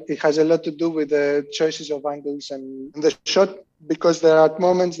 Yeah, it has a lot to do with the choices of angles and the shot, because there are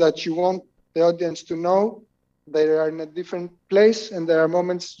moments that you want the audience to know they are in a different place, and there are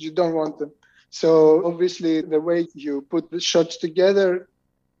moments you don't want them. So obviously, the way you put the shots together,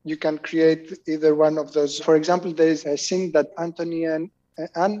 you can create either one of those. For example, there is a scene that Anthony and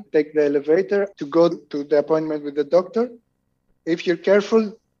Anne take the elevator to go to the appointment with the doctor. If you're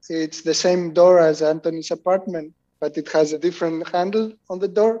careful, it's the same door as Anthony's apartment, but it has a different handle on the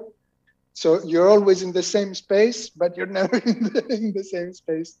door. So you're always in the same space, but you're never in the same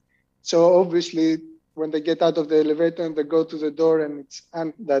space. So obviously, when they get out of the elevator and they go to the door and it's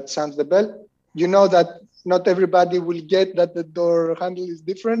Anne that sounds the bell, you know that not everybody will get that the door handle is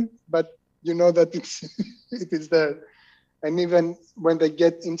different, but you know that it is there. And even when they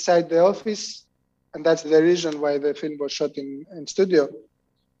get inside the office, and that's the reason why the film was shot in studio,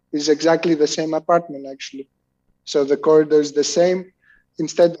 is exactly the same apartment, actually. So the corridor is the same.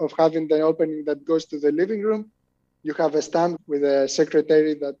 Instead of having the opening that goes to the living room, you have a stand with a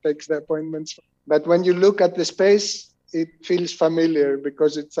secretary that takes the appointments. But when you look at the space, it feels familiar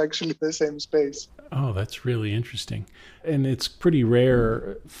because it's actually the same space. Oh, that's really interesting. And it's pretty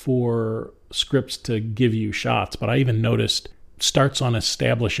rare for scripts to give you shots, but I even noticed it starts on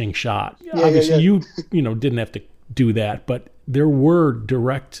establishing shot. Obviously, you didn't have to do that, but there were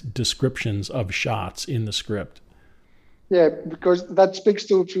direct descriptions of shots in the script. Yeah, because that speaks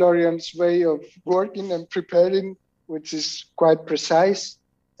to Florian's way of working and preparing, which is quite precise.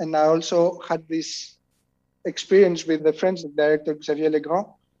 And I also had this experience with the French director Xavier Legrand.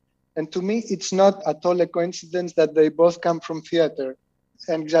 And to me, it's not at all a coincidence that they both come from theater.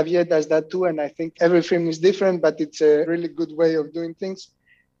 And Xavier does that too. And I think every film is different, but it's a really good way of doing things,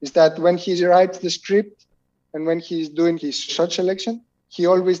 is that when he writes the script and when he's doing his shot selection, he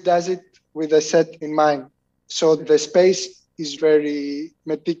always does it with a set in mind. So the space is very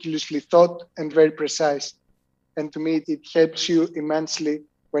meticulously thought and very precise. And to me, it helps you immensely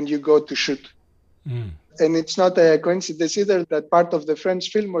when you go to shoot. And it's not a coincidence either that part of the French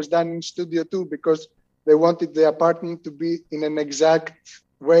film was done in studio too, because they wanted the apartment to be in an exact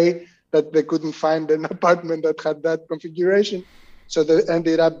way that they couldn't find an apartment that had that configuration. So they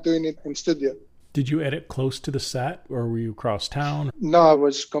ended up doing it in studio. Did you edit close to the set, or were you across town? No, I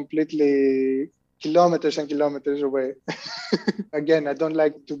was completely kilometers and kilometers away. Again, I don't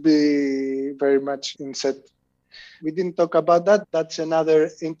like to be very much in set. We didn't talk about that. That's another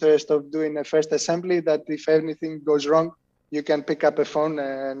interest of doing a first assembly, that if anything goes wrong, you can pick up a phone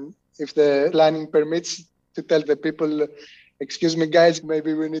and if the planning permits, to tell the people, excuse me, guys,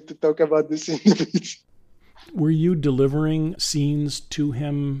 maybe we need to talk about this in a bit. Were you delivering scenes to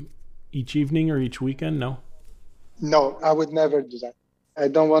him each evening or each weekend? No? No, I would never do that. I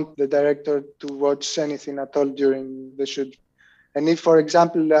don't want the director to watch anything at all during the shoot. And if, for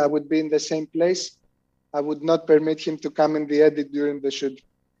example, I would be in the same place, I would not permit him to come in the edit during the shoot,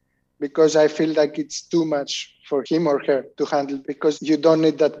 because I feel like it's too much for him or her to handle, because you don't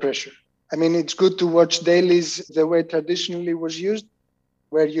need that pressure. I mean, it's good to watch dailies the way traditionally was used,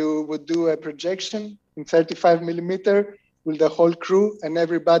 where you would do a projection in 35 millimeter with the whole crew and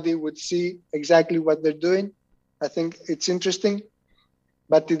everybody would see exactly what they're doing. I think it's interesting.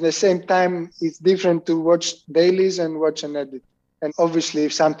 But at the same time, it's different to watch dailies and watch an edit. And obviously,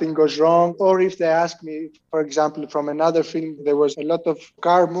 if something goes wrong, or if they ask me, for example, from another film, there was a lot of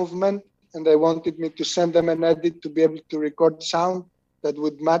car movement and they wanted me to send them an edit to be able to record sound that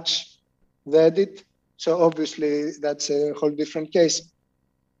would match the edit. So obviously, that's a whole different case.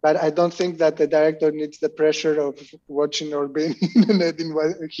 But I don't think that the director needs the pressure of watching or being in an edit.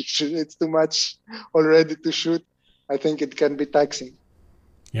 It's too much already to shoot. I think it can be taxing.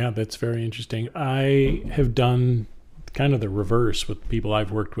 Yeah, that's very interesting. I have done kind of the reverse with people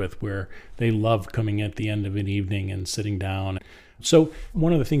I've worked with, where they love coming at the end of an evening and sitting down. So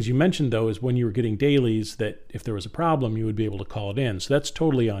one of the things you mentioned, though, is when you were getting dailies, that if there was a problem, you would be able to call it in. So that's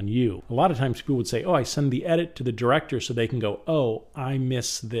totally on you. A lot of times people would say, I send the edit to the director so they can go, I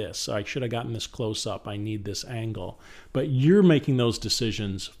miss this. I should have gotten this close up. I need this angle. But you're making those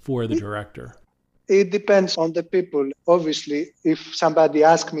decisions for the director. It depends on the people. Obviously, if somebody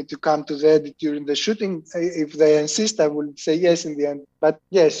asks me to come to the edit during the shooting, if they insist, I will say yes in the end. But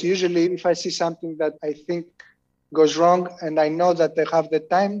yes, usually if I see something that I think goes wrong and I know that they have the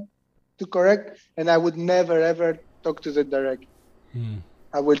time to correct, and I would never ever talk to the director.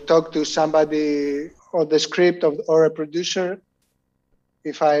 I will talk to somebody or the script or a producer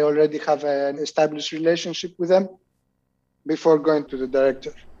if I already have an established relationship with them before going to the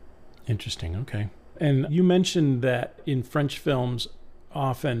director. Interesting. Okay. And you mentioned that in French films,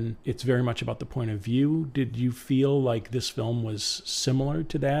 often it's very much about the point of view. Did you feel like this film was similar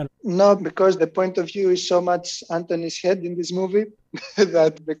to that? No, because the point of view is so much Anthony's head in this movie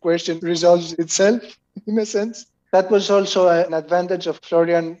that the question resolves itself in a sense. That was also an advantage of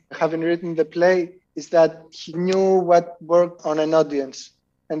Florian having written the play, is that he knew what worked on an audience.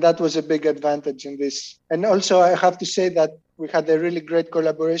 And that was a big advantage in this. And also, I have to say that we had a really great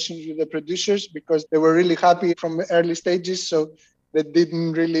collaboration with the producers because they were really happy from the early stages. So they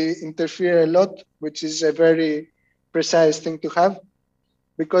didn't really interfere a lot, which is a very precise thing to have.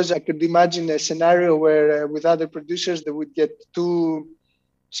 Because I could imagine a scenario where with other producers, they would get too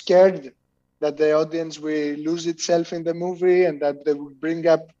scared that the audience will lose itself in the movie and that they would bring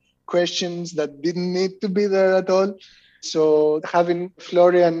up questions that didn't need to be there at all. So having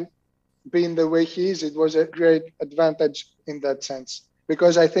Florian being the way he is, it was a great advantage in that sense.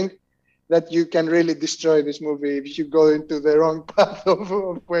 Because I think that you can really destroy this movie if you go into the wrong path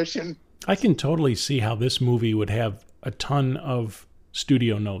of question. I can totally see how this movie would have a ton of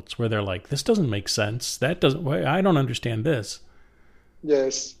studio notes where they're like, this doesn't make sense. I don't understand this.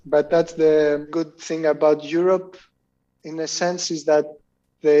 Yes, but that's the good thing about Europe, in a sense, is that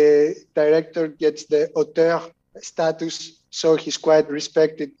the director gets the auteur status, so he's quite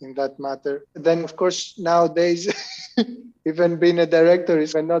respected in that matter. Then, of course, nowadays, even being a director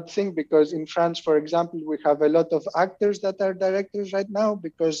is a not thing, because in France, for example, we have a lot of actors that are directors right now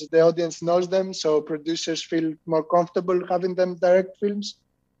because the audience knows them, so producers feel more comfortable having them direct films.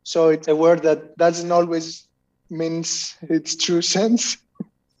 So it's a word that doesn't always means its true sense.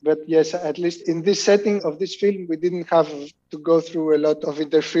 But yes, at least in this setting of this film, we didn't have to go through a lot of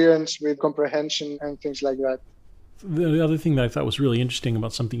interference with comprehension and things like that. The other thing that I thought was really interesting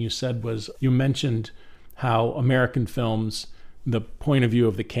about something you said was you mentioned how American films, the point of view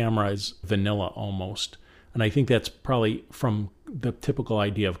of the camera is vanilla almost. And I think that's probably from the typical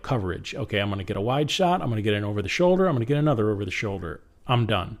idea of coverage. Okay, I'm going to get a wide shot. I'm going to get an over the shoulder. I'm going to get another over the shoulder. I'm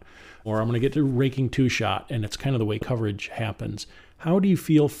done. Or I'm going to get to raking two shot. And it's kind of the way coverage happens. How do you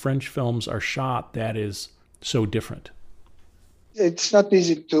feel French films are shot that is so different? It's not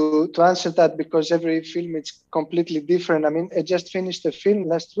easy to answer that because every film is completely different. I mean, I just finished a film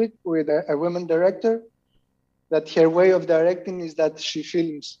last week with a woman director that her way of directing is that she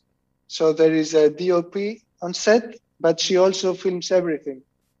films. So there is a DOP on set, but she also films everything.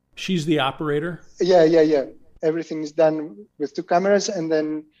 She's the operator? Yeah. Everything is done with two cameras. And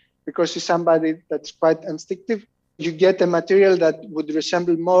then because she's somebody that's quite instinctive, you get a material that would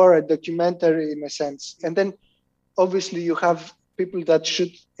resemble more a documentary in a sense. And then obviously you have people that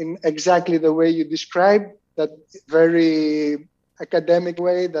shoot in exactly the way you describe, that very academic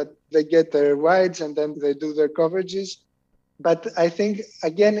way that they get their wides and then they do their coverages. But I think,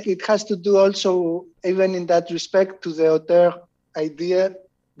 again, it has to do also, even in that respect, to the auteur idea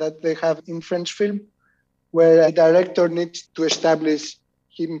that they have in French film, where a director needs to establish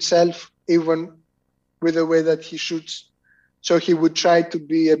himself even with the way that he shoots. So he would try to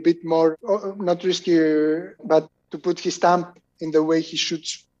be a bit more, not risky, but to put his stamp in the way he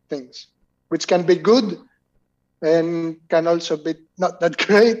shoots things, which can be good and can also be not that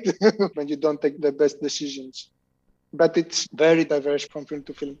great when you don't take the best decisions. But it's very diverse from film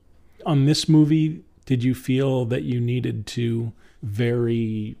to film. On this movie, did you feel that you needed to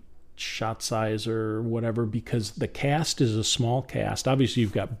vary shot size or whatever? Because the cast is a small cast. Obviously,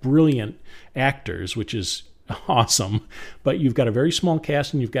 you've got brilliant actors, which is awesome, but you've got a very small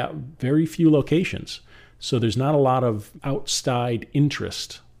cast and you've got very few locations. So there's not a lot of outside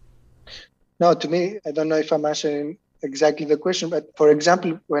interest. No, to me, I don't know if I'm answering exactly the question, but for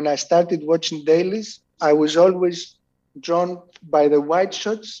example, when I started watching dailies, I was always drawn by the wide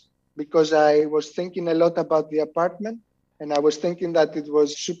shots because I was thinking a lot about the apartment. And I was thinking that it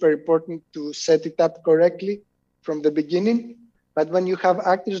was super important to set it up correctly from the beginning. But when you have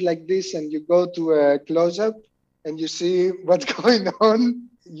actors like this and you go to a close-up and you see what's going on,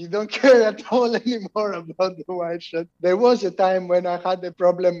 you don't care at all anymore about the wide shot. There was a time when I had a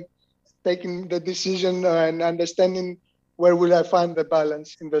problem taking the decision and understanding where will I find the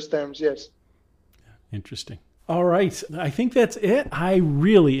balance in those terms, yes. Interesting. All right. I think that's it. I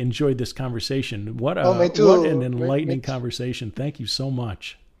really enjoyed this conversation. What me too. What an enlightening conversation. Thank you so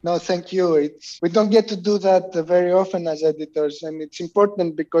much. No, thank you. We don't get to do that very often as editors, and it's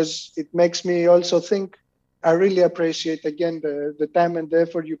important because it makes me also think. I really appreciate, again, the time and the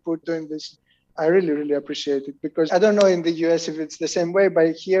effort you put doing this. I really, really appreciate it, because I don't know in the US if it's the same way,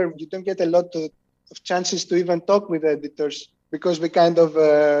 but here you don't get a lot of chances to even talk with editors because we kind of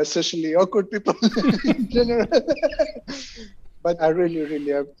socially awkward people in general. But I really,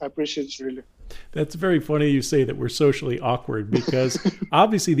 really appreciate it, really. That's very funny you say that we're socially awkward, because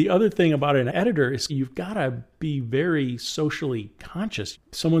obviously the other thing about an editor is you've got to be very socially conscious.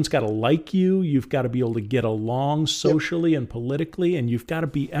 Someone's got to like you. You've got to be able to get along socially and politically, and you've got to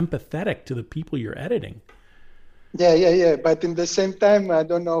be empathetic to the people you're editing. Yeah. But in the same time, I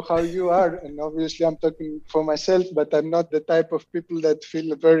don't know how you are. And obviously I'm talking for myself, but I'm not the type of people that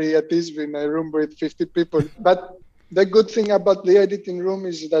feel very at ease in a room with 50 people. But the good thing about the editing room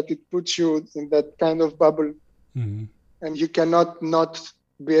is that it puts you in that kind of bubble, and you cannot not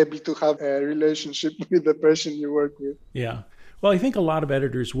be able to have a relationship with the person you work with. Yeah. Well, I think a lot of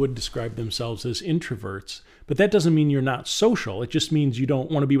editors would describe themselves as introverts, but that doesn't mean you're not social. It just means you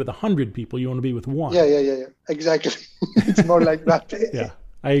don't want to be with 100 people. You want to be with one. Yeah. Exactly. It's more like that. Yeah,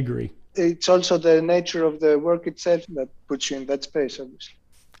 I agree. It's also the nature of the work itself that puts you in that space, obviously.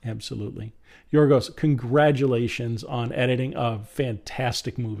 Absolutely. Yorgos, congratulations on editing a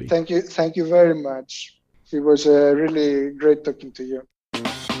fantastic movie. Thank you very much. It was really great talking to you.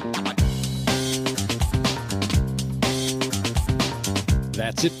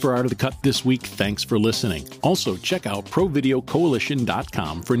 That's it for Art of the Cut this week. Thanks for listening. Also, check out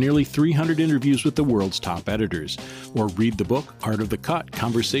ProVideoCoalition.com for nearly 300 interviews with the world's top editors. Or read the book, Art of the Cut,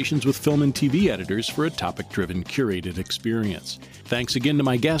 Conversations with Film and TV Editors for a topic-driven, curated experience. Thanks again to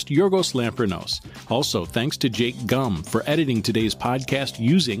my guest, Yorgos Lamprinos. Also, thanks to Jake Gum for editing today's podcast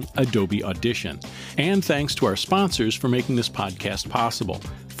using Adobe Audition. And thanks to our sponsors for making this podcast possible,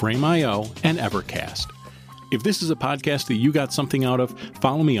 Frame.io and Evercast. If this is a podcast that you got something out of,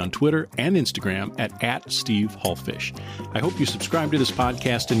 follow me on Twitter and Instagram at Steve Hullfish. I hope you subscribe to this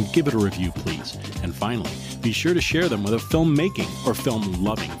podcast and give it a review, please. And finally, be sure to share them with a filmmaking or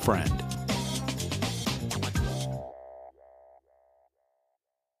film-loving friend.